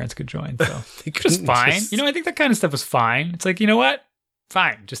where the parents could join. So just fine. I think that kind of stuff was fine. It's like, you know what?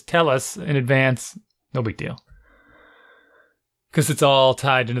 Fine. Just tell us in advance. No big deal. Because it's all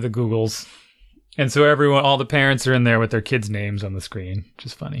tied into the Googles. And so all the parents are in there with their kids' names on the screen, which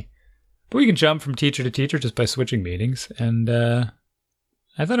is funny. But we can jump from teacher to teacher just by switching meetings. And I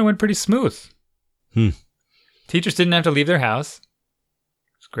thought it went pretty smooth. Teachers didn't have to leave their house.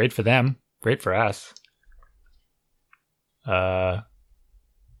 It's great for them. Great for us. Yeah,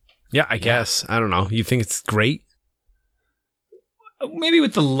 I guess. I don't know. You think it's great? Maybe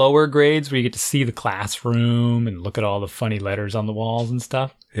with the lower grades where you get to see the classroom and look at all the funny letters on the walls and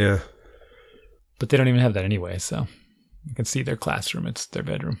stuff. Yeah. But they don't even have that anyway, so you can see their classroom. It's their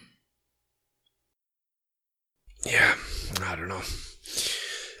bedroom. Yeah, I don't know.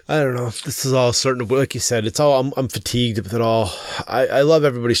 This is all starting to, like you said, it's all, I'm fatigued with it all. I love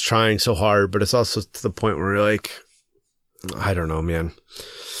everybody's trying so hard, but it's also to the point where you're like, I don't know, man.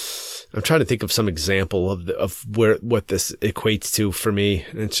 I'm trying to think of some example of what this equates to for me.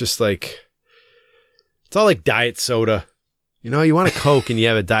 And it's just like, it's all like diet soda. You want a Coke and you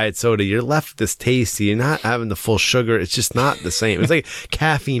have a diet soda. You're left with this tasty. You're not having the full sugar. It's just not the same. It's like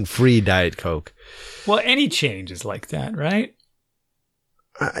caffeine-free Diet Coke. Well, any change is like that, right?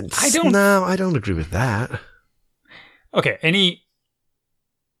 No, I don't agree with that. Okay,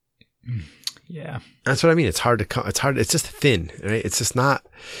 yeah. That's what I mean. It's hard. It's just thin, right?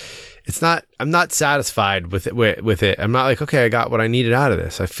 It's I'm not satisfied with it. I'm not like, okay, I got what I needed out of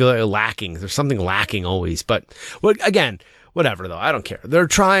this. I feel like lacking. There's something lacking always. But again, whatever though. I don't care. They're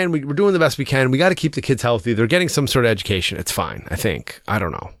trying. We're doing the best we can. We got to keep the kids healthy. They're getting some sort of education. It's fine. I think. I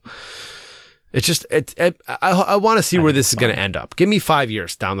don't know. It's just, I want to see where this is going to end up. Give me 5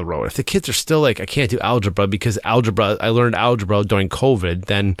 years down the road. If the kids are still like, I can't do algebra because I learned algebra during COVID,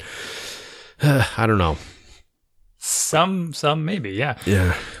 then I don't know. Some maybe, yeah.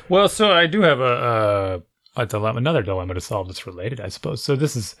 Yeah. Well, so I do have a dilemma, another dilemma to solve that's related, I suppose. So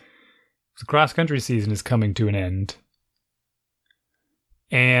the cross-country season is coming to an end.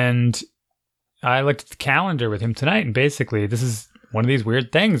 And I looked at the calendar with him tonight, and basically this is one of these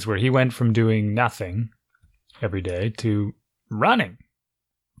weird things where he went from doing nothing every day to running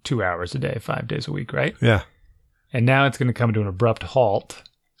 2 hours a day, 5 days a week, right? Yeah. And now it's going to come to an abrupt halt,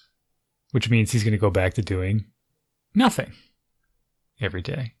 which means he's going to go back to doing nothing every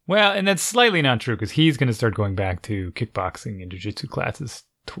day. Well, and that's slightly not true because he's going to start going back to kickboxing and jiu-jitsu classes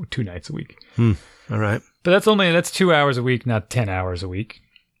 2 nights a week. All right. But that's 2 hours a week, not 10 hours a week,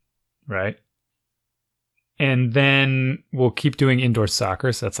 right? And then we'll keep doing indoor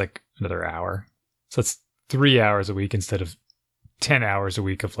soccer. So that's like another hour. So that's 3 hours a week instead of 10 hours a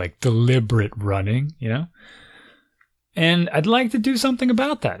week of like deliberate running, you know? And I'd like to do something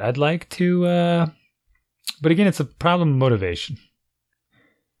about that. I'd like to, but again, it's a problem of motivation.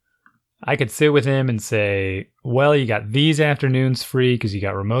 I could sit with him and say, well, you got these afternoons free because you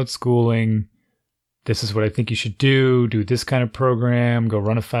got remote schooling. This is what I think you should do. Do this kind of program. Go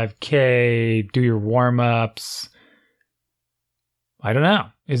run a 5K. Do your warm-ups. I don't know.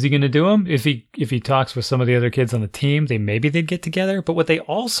 Is he going to do them? If he talks with some of the other kids on the team, maybe they'd get together. But what they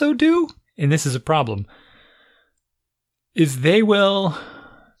also do, and this is a problem, is they will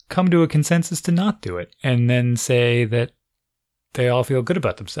come to a consensus to not do it and then say that they all feel good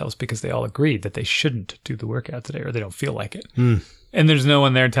about themselves because they all agreed that they shouldn't do the workout today or they don't feel like it. And there's no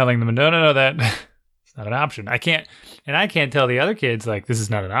one there telling them, no, that it's not an option. I can't tell the other kids, like, this is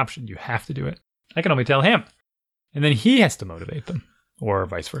not an option. You have to do it. I can only tell him. And then he has to motivate them or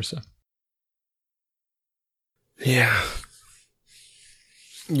vice versa. Yeah.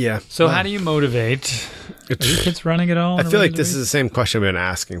 Yeah. So how do you motivate? Are your kids running at all? I feel like this is the same question we've been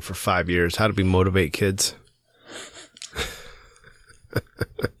asking for 5 years. How do we motivate kids?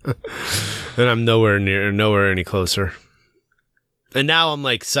 And I'm nowhere any closer. And now I'm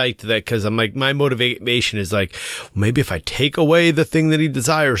like psyched that because I'm like, my motivation is like, maybe if I take away the thing that he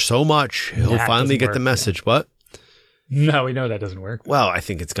desires so much, he'll finally get the message. What? No, we know that doesn't work. Well, I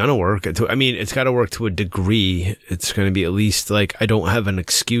think it's going to work. I mean, it's got to work to a degree. It's going to be at least like, I don't have an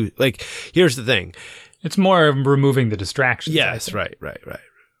excuse. Like, here's the thing. It's more of removing the distractions. Yes, right.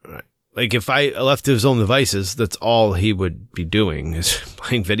 Like, if I left his own devices, that's all he would be doing is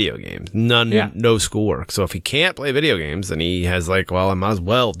playing video games. No schoolwork. So if he can't play video games, then he has like, well, I might as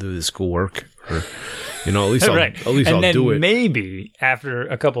well do the schoolwork. Or, at least I'll, right. At least and I'll then do it. Maybe after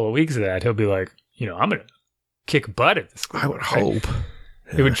a couple of weeks of that, he'll be like, I'm going to kick butt at this. I would hope.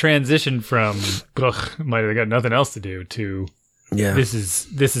 It would transition from, might have got nothing else to do to, this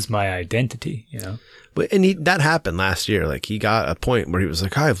is my identity, But that happened last year. Like, he got a point where he was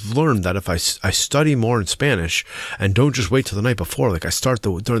like, I've learned that if I study more in Spanish and don't just wait till the night before, like I start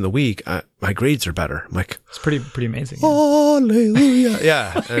during the week, my grades are better. I'm like, it's pretty amazing. Hallelujah.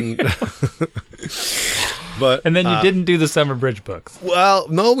 Yeah. And and then you didn't do the summer bridge books. Well,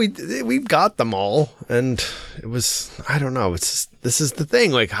 no, we got them all, and it was, I don't know. This is the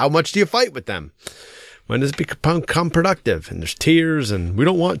thing. Like, how much do you fight with them? When does it become productive? And there's tears, and we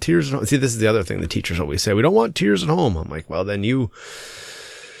don't want tears at home. See, this is the other thing the teachers always say. We don't want tears at home. I'm like, well, then you...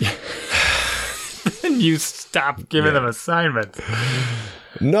 you stop giving them assignments.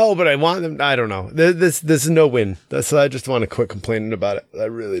 No, but I want them... I don't know. This is no win. I just want to quit complaining about it. I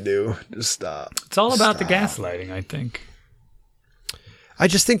really do. Just stop. It's all about the gaslighting, I think. I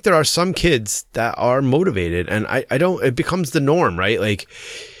just think there are some kids that are motivated, and I don't... It becomes the norm, right? Like...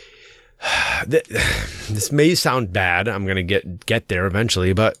 This may sound bad. I'm gonna get there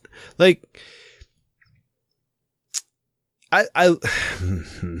eventually, but like, I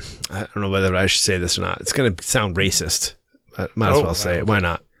don't know whether I should say this or not. It's gonna sound racist. I might as well say it. Why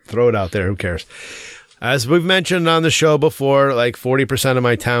not? Throw it out there. Who cares? As we've mentioned on the show before, like 40% of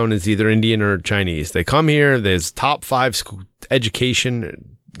my town is either Indian or Chinese. They come here. There's top 5 school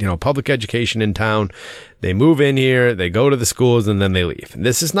education, public education in town. They move in here, they go to the schools, and then they leave. And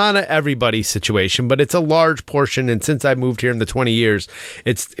this is not an everybody situation, but it's a large portion. And since I moved here in the 20 years,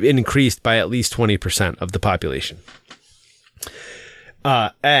 it's increased by at least 20% of the population.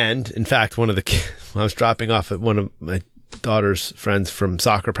 And in fact, I was dropping off at one of my daughter's friends from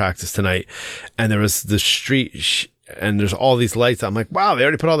soccer practice tonight, and there was the street and there's all these lights. I'm like, wow, they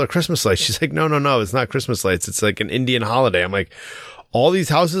already put all their Christmas lights. She's like, no, it's not Christmas lights. It's like an Indian holiday. I'm like, all these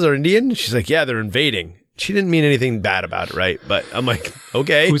houses are Indian? She's like, yeah, they're invading. She didn't mean anything bad about it, right? But I'm like,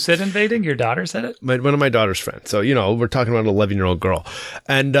 okay. Who said invading? Your daughter said it? One of my daughter's friends. So, we're talking about an 11-year-old girl.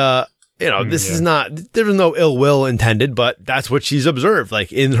 And, this is not, there was no ill will intended, but that's what she's observed.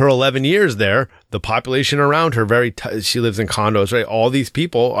 Like in her 11 years there, the population around her, she lives in condos, right? All these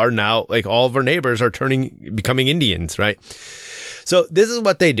people are now, like all of her neighbors are becoming Indians, right? So this is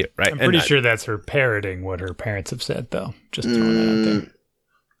what they do, right? I'm pretty sure that's her parroting what her parents have said, though. Just throwing that out there.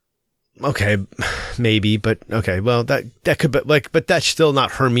 Okay, maybe, but okay, well, that could be like, but that's still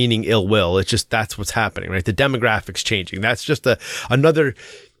not her meaning ill will. It's just, that's what's happening, right? The demographics changing. That's just another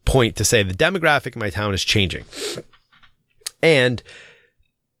point to say the demographic in my town is changing. And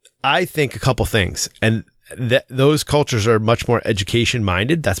I think a couple things, and those cultures are much more education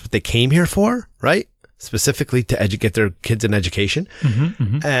minded. That's what they came here for, right? Specifically to get their kids an education. Mm-hmm,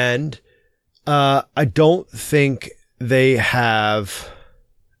 mm-hmm. And I don't think they have...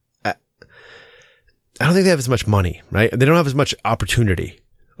 I don't think they have as much money, right? They don't have as much opportunity.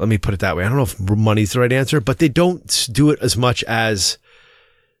 Let me put it that way. I don't know if money's the right answer, but they don't do it as much as,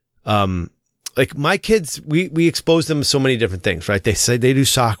 like my kids, we expose them to so many different things, right? They say they do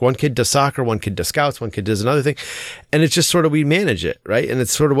soccer. One kid does soccer, one kid does scouts, one kid does another thing. And it's just sort of, we manage it, right? And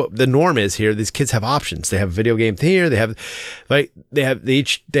it's sort of what the norm is here. These kids have options. They have a video game here. They have, right? They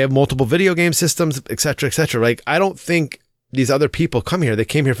have multiple video game systems, et cetera, et cetera. Like, I don't think these other people come here, they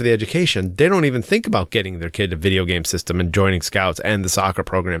came here for the education. They don't even think about getting their kid a video game system and joining scouts and the soccer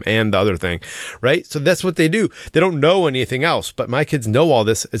program and the other thing, right? So that's what they do. They don't know anything else, but my kids know all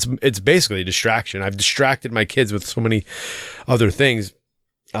this. It's basically a distraction. I've distracted my kids with so many other things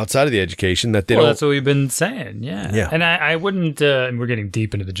outside of the education that they don't. That's what we've been saying. Yeah. Yeah. And I wouldn't, and we're getting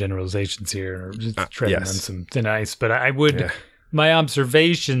deep into the generalizations here, or just treading on some thin ice, but I would, my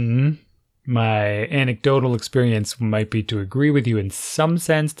observation, my anecdotal experience might be to agree with you in some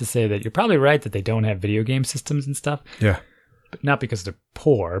sense, to say that you're probably right that they don't have video game systems and stuff. Yeah. But not because they're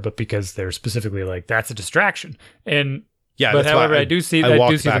poor, but because they're specifically like, that's a distraction. And yeah, but however, I do see I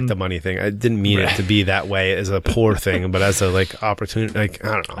walked see back them, the money thing. I didn't mean it to be that way as a poor thing, but as a like opportunity, like,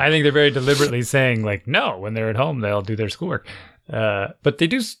 I don't know. I think they're very deliberately saying like, no, when they're at home, they'll do their schoolwork. But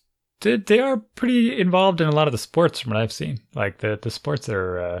they are pretty involved in a lot of the sports from what I've seen. Like the sports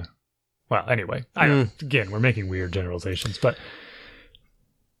are, well, anyway, again, we're making weird generalizations, but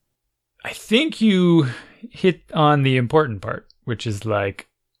I think you hit on the important part, which is like,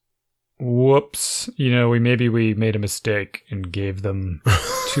 whoops, we made a mistake and gave them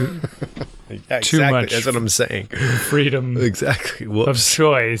too much. That's what I'm saying. Freedom, exactly. of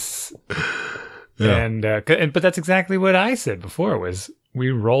choice. Yeah. But that's exactly what I said before. Was we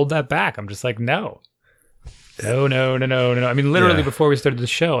rolled that back? I'm just like, no. No. I mean, literally before we started the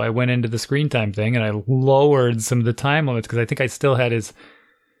show, I went into the screen time thing and I lowered some of the time limits because I think I still had his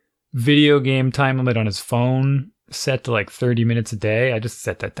video game time limit on his phone set to like 30 minutes a day. I just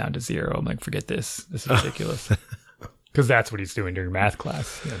set that down to 0. I'm like, forget this. This is ridiculous. Because that's what he's doing during math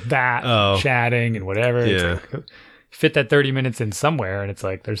class. Chatting and whatever. Yeah. It's like, fit that 30 minutes in somewhere and it's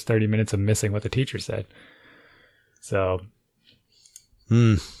like there's 30 minutes of missing what the teacher said. So...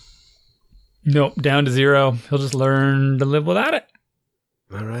 Nope, down to 0. He'll just learn to live without it.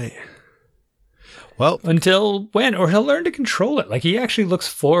 All right. Well, until when? Or he'll learn to control it. Like, he actually looks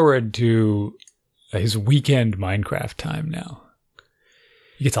forward to his weekend Minecraft time now.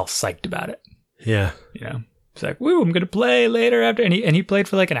 He gets all psyched about it. Yeah. He's like, woo, I'm going to play later after. And he played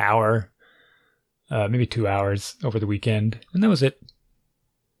for like an hour, maybe 2 hours over the weekend. And that was it.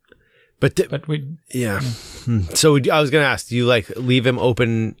 But we, yeah. So I was going to ask, do you like leave him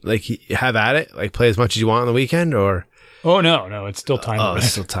open, like have at it, like play as much as you want on the weekend, or? Oh, no, it's still time limited.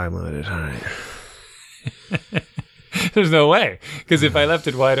 It's still time limited. All right. There's no way. Because if I left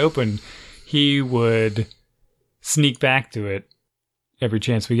it wide open, he would sneak back to it every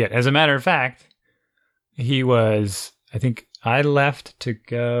chance we get. As a matter of fact, I think I left to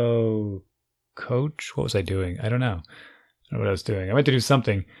go coach. What was I doing? I don't know what I was doing. I went to do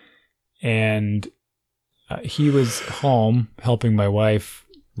something. And he was home helping my wife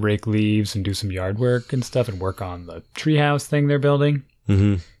rake leaves and do some yard work and stuff and work on the treehouse thing they're building.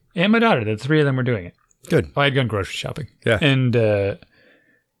 Mm-hmm. And my daughter, the 3 of them were doing it. Good. I had gone grocery shopping. Yeah. And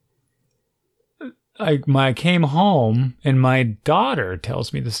I came home and my daughter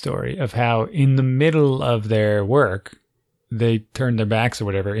tells me the story of how in the middle of their work, they turned their backs or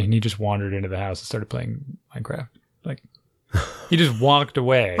whatever, and he just wandered into the house and started playing Minecraft. Like, he just walked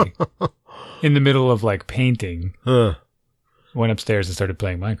away in the middle of like painting went upstairs and started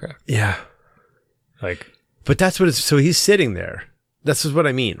playing Minecraft. Yeah. Like, But that's what it's, so he's sitting there. This is what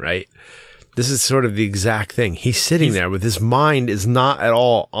I mean, right? This is sort of the exact thing. He's sitting there with his mind is not at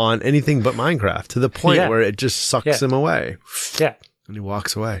all on anything but Minecraft to the point Yeah. where it just sucks him away. yeah, And he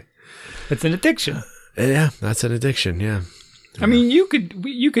walks away. it's an addiction. Yeah, that's an addiction. Yeah. I mean, you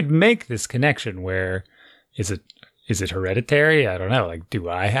could make this connection where is it hereditary? I don't know. Like, do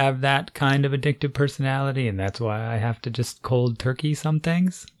I have that kind of addictive personality, and that's why I have to just cold turkey some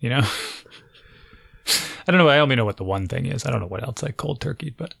things? You know, I don't know. I only know what the one thing is. I don't know what else I cold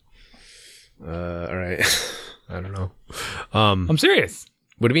turkeyed, but All right. I don't know. I'm serious.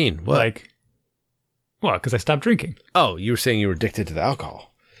 What do you mean? What? Like, well, because I stopped drinking. Oh, you were saying you were addicted to the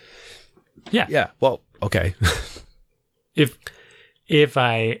alcohol. Yeah. Yeah. Well, okay. If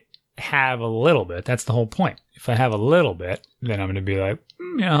I have a little bit, that's the whole point. If I have a little bit, then I'm going to be like,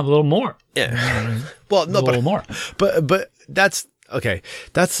 I'll have a little more. Yeah. Well, no, a little more. But that's okay.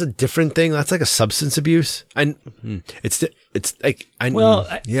 That's a different thing. That's like a substance abuse. And it's like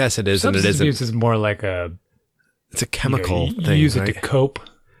yes, it is, and it Substance isn't. abuse is more like a It's a chemical you thing. use it right? to cope.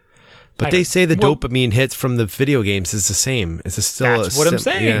 But they say the dopamine hits from the video games is the same. It's still. That's what I'm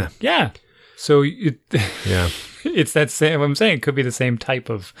saying. Yeah. So Yeah. it's that same. What I'm saying it could be the same type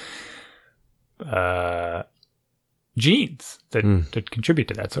of genes that contribute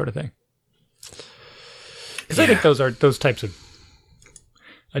to that sort of thing. Because I think those types of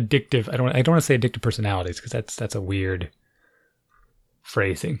addictive. I don't want to say addictive personalities because that's a weird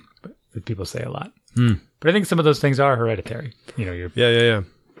phrasing that people say a lot. But I think some of those things are hereditary. You know, your Yeah.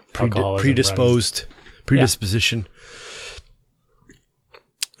 alcoholism Predisposition.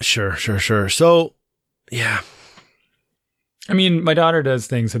 Sure. So, yeah. I mean, my daughter does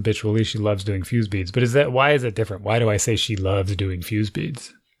things habitually. She loves doing fuse beads. But why is that different? Why do I say she loves doing fuse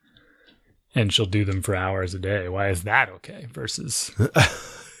beads? And she'll do them for hours a day. Why is that okay? Versus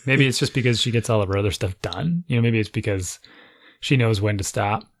maybe it's just because she gets all of her other stuff done. You know, maybe it's because she knows when to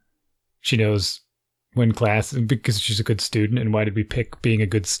stop. She knows when class, because she's a good student. And why did we pick being a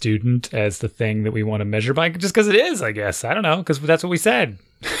good student as the thing that we want to measure by? Just because it is, I guess. I don't know, because that's what we said.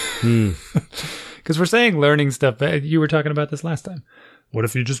 Because we're saying learning stuff. You were talking about this last time. What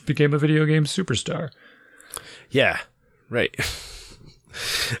if you just became a video game superstar? Yeah. Right.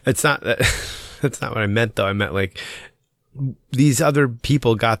 It's not that. That's not what I meant, though. I meant like these other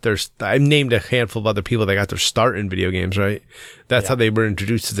people got their. I named a handful of other people that got their start in video games. Right. That's how they were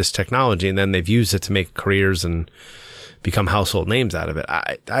introduced to this technology, and then they've used it to make careers and become household names out of it.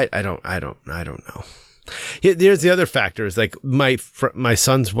 I don't know. There's the other factor is like one of my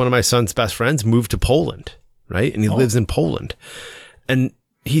son's best friends moved to Poland, right? And he lives in Poland, and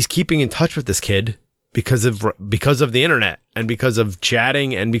he's keeping in touch with this kid because of the internet and because of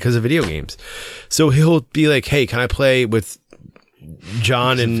chatting and because of video games. So he'll be like, "Hey, can I play with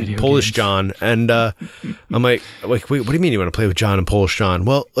John and Polish games. John?" And I'm like, wait, what do you mean you want to play with John and Polish John?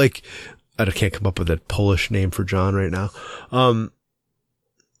 Well, like, I can't come up with a Polish name for John right now.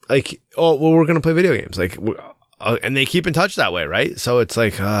 Like, oh, well, we're going to play video games. Like, and they keep in touch that way, right? So it's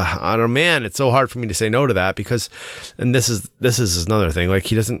like, I don't know, man, it's so hard for me to say no to that because, and this is another thing. Like,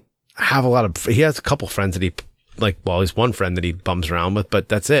 he doesn't have he has a couple friends that he's one friend that he bums around with, but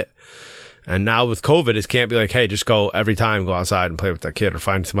that's it. And now with COVID, it can't be like, hey, just go every time, go outside and play with that kid or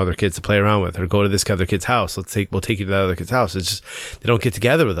find some other kids to play around with or go to this other kid's house. We'll take you to that other kid's house. It's just, they don't get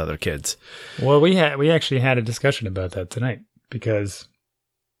together with other kids. Well, we actually had a discussion about that tonight because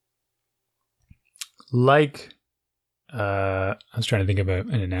I was trying to think about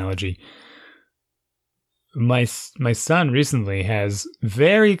an analogy. My son recently has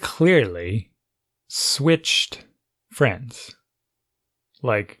very clearly switched friends.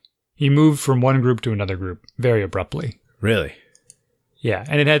 Like, he moved from one group to another group very abruptly. Really? Yeah,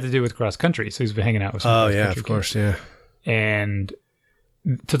 and it had to do with cross country, so he's been hanging out with some cross country of course, yeah. And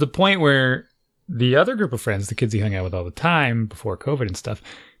to the point where the other group of friends, the kids he hung out with all the time before COVID and stuff,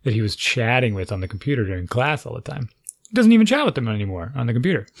 that he was chatting with on the computer during class all the time. He doesn't even chat with them anymore on the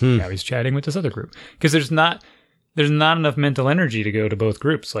computer. Now he's chatting with this other group because there's not enough mental energy to go to both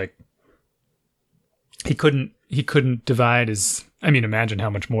groups. Like, he couldn't divide his. I mean, imagine how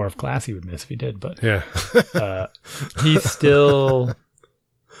much more of class he would miss if he did. But yeah, he's still,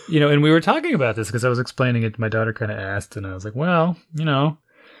 And we were talking about this because I was explaining it. My daughter kind of asked, and I was like, well,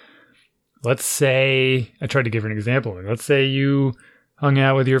 let's say I tried to give her an example. Let's say you hung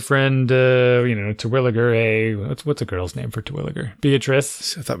out with your friend, Terwilliger. What's a girl's name for Terwilliger?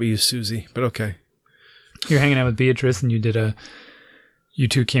 Beatrice. I thought we used Susie, but okay. You're hanging out with Beatrice, and you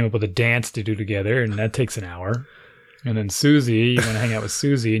two came up with a dance to do together, and that takes an hour. And then Susie, you want to hang out with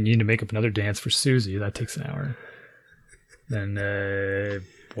Susie, and you need to make up another dance for Susie. That takes an hour. Then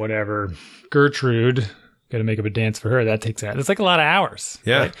whatever, Gertrude, got to make up a dance for her. That takes that's like a lot of hours.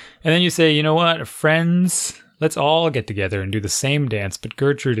 Yeah. Right? And then you say, you know what, friends, let's all get together and do the same dance, but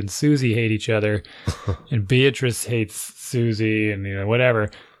Gertrude and Susie hate each other, and Beatrice hates Susie, and whatever.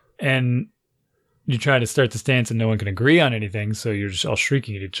 And you try to start this dance and no one can agree on anything, so you're just all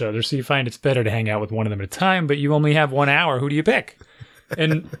shrieking at each other. So you find it's better to hang out with one of them at a time, but you only have 1 hour. Who do you pick?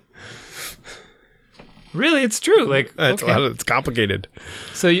 And really, it's true. Like, it's complicated.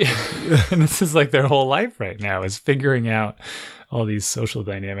 So and this is like their whole life right now, is figuring out all these social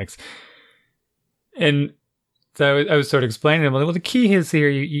dynamics. And so I was sort of explaining to them, well, the key is here,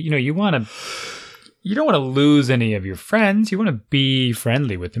 you don't want to lose any of your friends. You want to be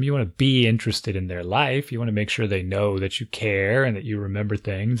friendly with them. You want to be interested in their life. You want to make sure they know that you care and that you remember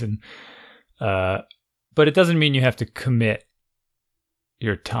things. And but it doesn't mean you have to commit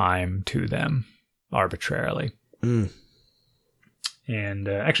your time to them arbitrarily. And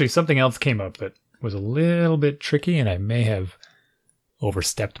actually, something else came up that was a little bit tricky, and I may have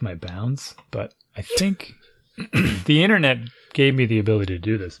overstepped my bounds. But I think the internet gave me the ability to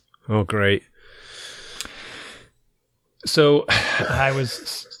do this. Oh, great. So I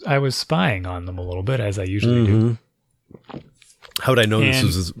was spying on them a little bit, as I usually do. How would I know this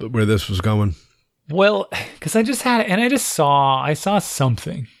was where this was going? Well, because I saw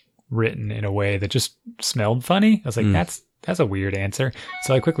something written in a way that just smelled funny. I was like, that's a weird answer.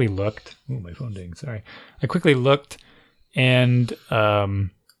 So I quickly looked. Oh, my phone ding. Sorry. I quickly looked, and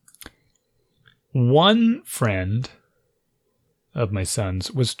one friend of my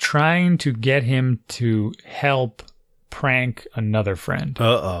son's was trying to get him to help prank another friend.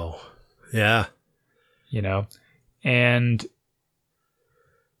 Yeah. And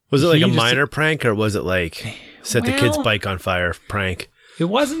was it like a minor prank, or was it like set the kid's bike on fire prank? It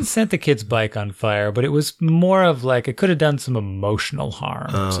wasn't set the kid's bike on fire, but it was more of like, it could have done some emotional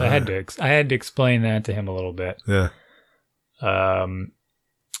harm. So I had to explain that to him a little bit. Yeah.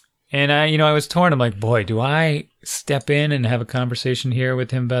 And I was torn. I'm like, boy, do I step in and have a conversation here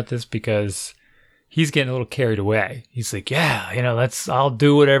with him about this? Because he's getting a little carried away. He's like, yeah, I'll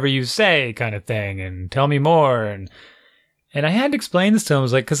do whatever you say, kind of thing, and tell me more. And I had to explain this to him. I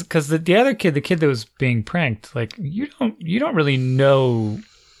was like, because the other kid, the kid that was being pranked, like, you don't really know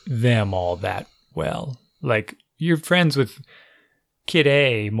them all that well. Like, you're friends with kid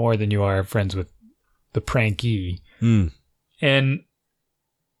A more than you are friends with the prankee. And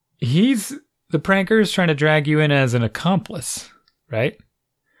the pranker is trying to drag you in as an accomplice, right?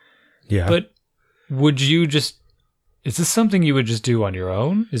 Yeah. But is this something you would just do on your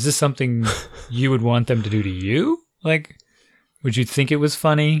own? Is this something you would want them to do to you? Like, would you think it was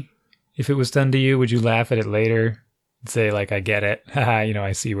funny if it was done to you? Would you laugh at it later and say, like, I get it. Haha,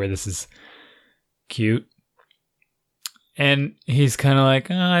 I see where this is cute. And he's kind of like,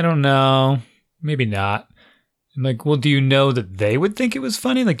 I don't know. Maybe not. I'm like, well, do you know that they would think it was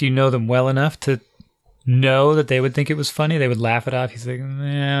funny? Like, do you know them well enough to know that they would think it was funny? They would laugh it off. He's like,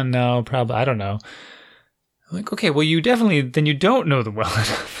 no, probably. I don't know. I'm like, okay, well, then you don't know them well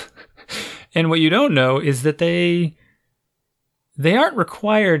enough. And what you don't know is that they aren't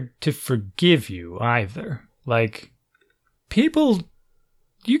required to forgive you either. Like, people,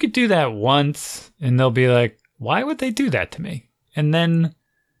 you could do that once and they'll be like, why would they do that to me? And then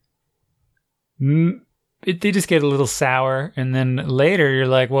they just get a little sour. And then later you're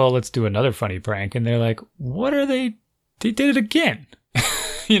like, well, let's do another funny prank. And they're like, what are they did it again.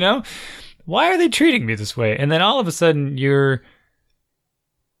 Why are they treating me this way? And then all of a sudden you're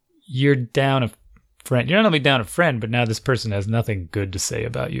down a friend. You're not only down a friend, but now this person has nothing good to say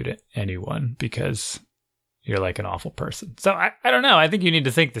about you to anyone because you're like an awful person. So I don't know. I think you need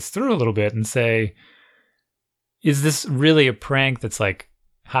to think this through a little bit and say, is this really a prank that's like,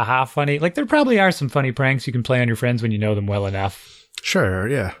 haha, funny? Like, there probably are some funny pranks you can play on your friends when you know them well enough. Sure,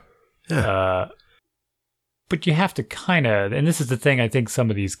 yeah. But you have to kind of, and this is the thing, I think some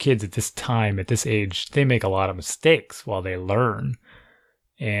of these kids at this time, at this age, they make a lot of mistakes while they learn.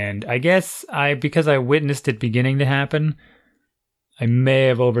 And I guess because I witnessed it beginning to happen, I may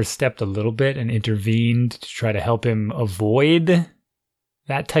have overstepped a little bit and intervened to try to help him avoid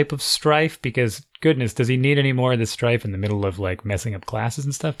that type of strife, because goodness, does he need any more of this strife in the middle of like messing up classes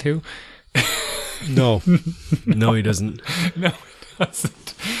and stuff too? No. No, he doesn't. No, he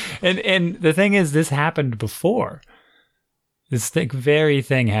doesn't. And the thing is, this happened before. This very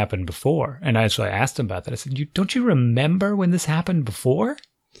thing happened before. And I asked him about that. I said, don't you remember when this happened before?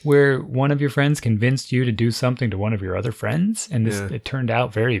 Where one of your friends convinced you to do something to one of your other friends, and it turned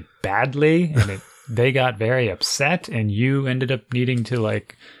out very badly, and they got very upset, and you ended up needing to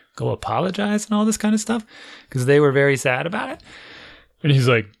like go apologize and all this kind of stuff because they were very sad about it. And he's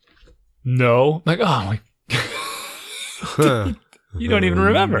like, no. I'm like, oh my, you don't even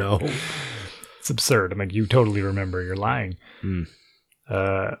remember. No. It's absurd. I'm like, you totally remember. You're lying.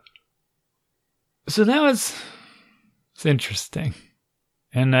 So that was it's interesting.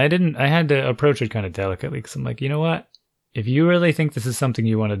 And I had to approach it kind of delicately because I'm like, you know what? If you really think this is something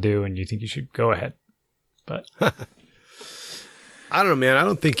you want to do and you think you should, go ahead. But I don't know, man. I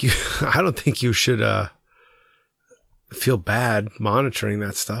don't think you should feel bad monitoring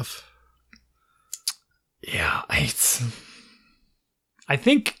that stuff. Yeah, I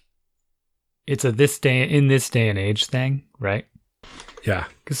think it's in this day and age thing, right? Yeah.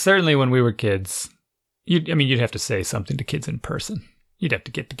 Because certainly when we were kids, you'd have to say something to kids in person. You'd have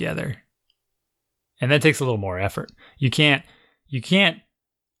to get together. And that takes a little more effort. You can't just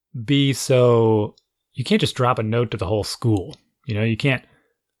drop a note to the whole school. You can't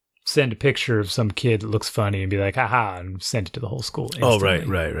send a picture of some kid that looks funny and be like, haha, and send it to the whole school instantly. Oh, right.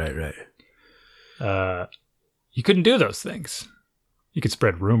 You couldn't do those things. You could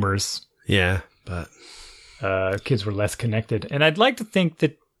spread rumors. Yeah, but kids were less connected. And I'd like to think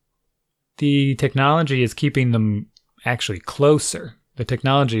that the technology is keeping them actually closer. The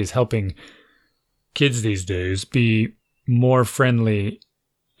technology is helping kids these days be more friendly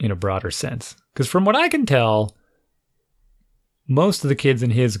in a broader sense. Because from what I can tell, most of the kids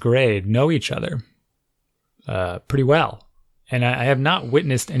in his grade know each other pretty well. And I have not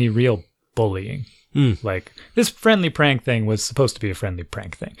witnessed any real bullying. Like, this friendly prank thing was supposed to be a friendly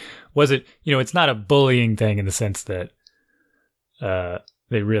prank thing. Was it, it's not a bullying thing in the sense that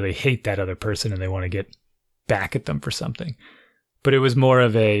they really hate that other person and they want to get back at them for something. But it was more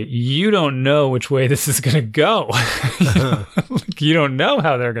of a, you don't know which way this is going to go. You don't know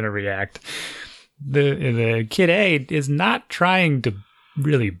how they're going to react. The kid A is not trying to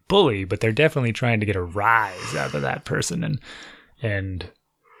really bully, but they're definitely trying to get a rise out of that person. And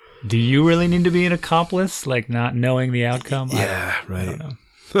do you really need to be an accomplice, like not knowing the outcome? Yeah, right. I don't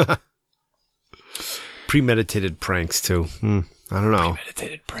know. Premeditated pranks, too. I don't know.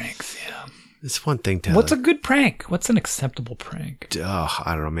 Premeditated pranks, yeah. It's one thing to... What's a good prank? What's an acceptable prank? I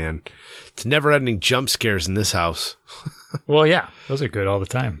don't know, man. It's never-ending jump scares in this house. Well, yeah. Those are good all the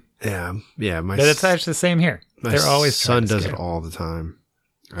time. Yeah. But it's actually the same here. They're always son does it all the time.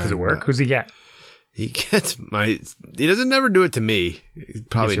 Does it work? Who's he get? He doesn't never do it to me.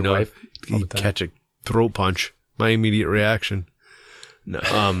 He'd probably your know. wife He'd catch a throat punch. My immediate reaction. No,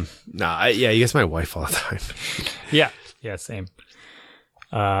 he gets my wife all the time. Yeah, same.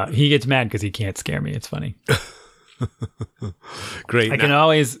 He gets mad because he can't scare me. It's funny. Great. I can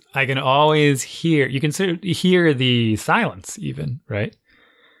always hear. You can hear the silence, even, right?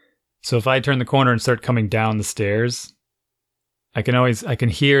 So if I turn the corner and start coming down the stairs, I can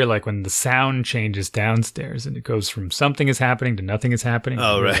hear like when the sound changes downstairs and it goes from something is happening to nothing is happening.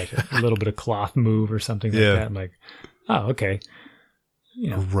 Oh, right. Like a little bit of cloth move or something like that. I'm like, oh, okay.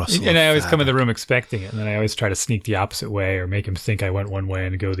 And I always come in the room expecting it, and then I always try to sneak the opposite way or make him think I went one way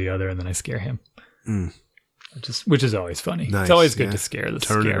and go the other, and then I scare him. Which is always funny. Nice, it's always good to scare the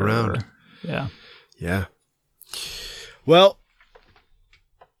turn it around. Yeah. Yeah. Well,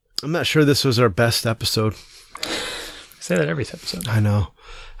 I'm not sure this was our best episode. I say that every episode. I know.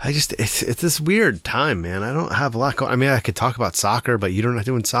 It's this weird time, man. I don't have a lot going. I mean, I could talk about soccer, but you're not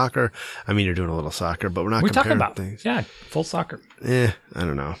doing soccer. I mean, you're doing a little soccer, but we're not comparing things. Yeah, full soccer. I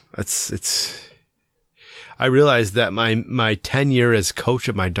don't know. I realized that my tenure as coach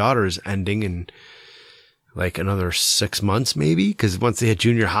of my daughter is ending in like another 6 months, maybe. Because once they hit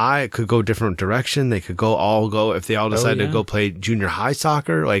junior high, it could go a different direction. They could go if they all decide to go play junior high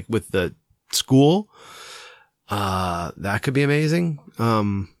soccer, like with the school. That could be amazing.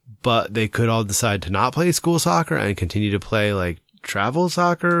 But they could all decide to not play school soccer and continue to play like travel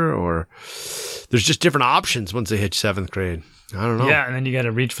soccer, or there's just different options once they hit 7th grade. I don't know. Yeah. And then you got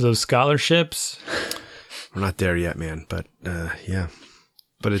to reach for those scholarships. We're not there yet, man. But, yeah,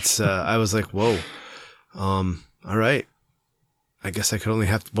 but it's, I was like, whoa. All right. I guess I could only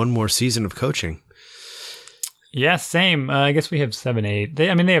have one more season of coaching. Yeah, same. I guess we have 7, 8. They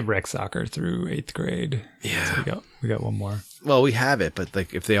have rec soccer through 8th grade. Yeah, so we got one more. Well, we have it, but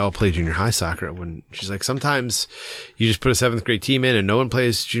like if they all play junior high soccer, it wouldn't. She's like, sometimes you just put a 7th grade team in and no one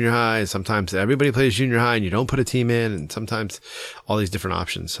plays junior high. And sometimes everybody plays junior high and you don't put a team in, and sometimes all these different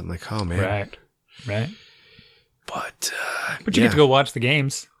options. I'm like, oh man, right. But you get to go watch the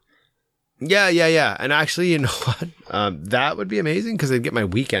games. Yeah. And actually, you know what? That would be amazing because I'd get my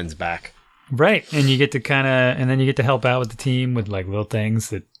weekends back. Right. And you get to and then you get to help out with the team with like little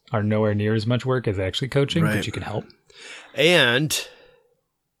things that are nowhere near as much work as actually coaching, but you can help. And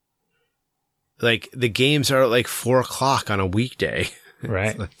like the games are at like 4:00 on a weekday.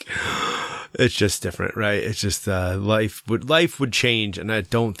 Right. It's just different, right? It's just life would change, and I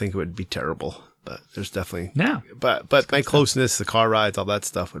don't think it would be terrible. But there's definitely No. But my closeness, the car rides, all that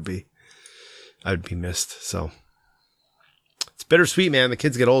stuff I'd be missed. So it's bittersweet, man. The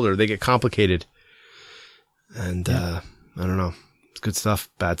kids get older, they get complicated, and I don't know. It's good stuff,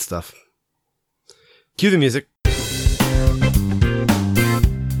 bad stuff. Cue the music.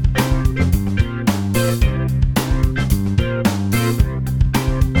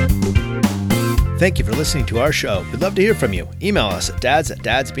 Thank you for listening to our show. We'd love to hear from you. Email us at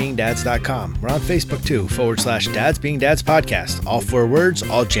dads@dadsbeingdads.com. We're on Facebook too, /Dads Being Dads Podcast. All 4 words,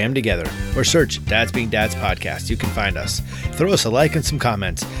 all jammed together. Or search Dads Being Dads Podcast. You can find us. Throw us a like and some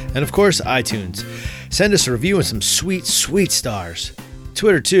comments. And of course, iTunes. Send us a review and some sweet, sweet stars.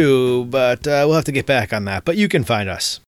 Twitter too, but we'll have to get back on that. But you can find us.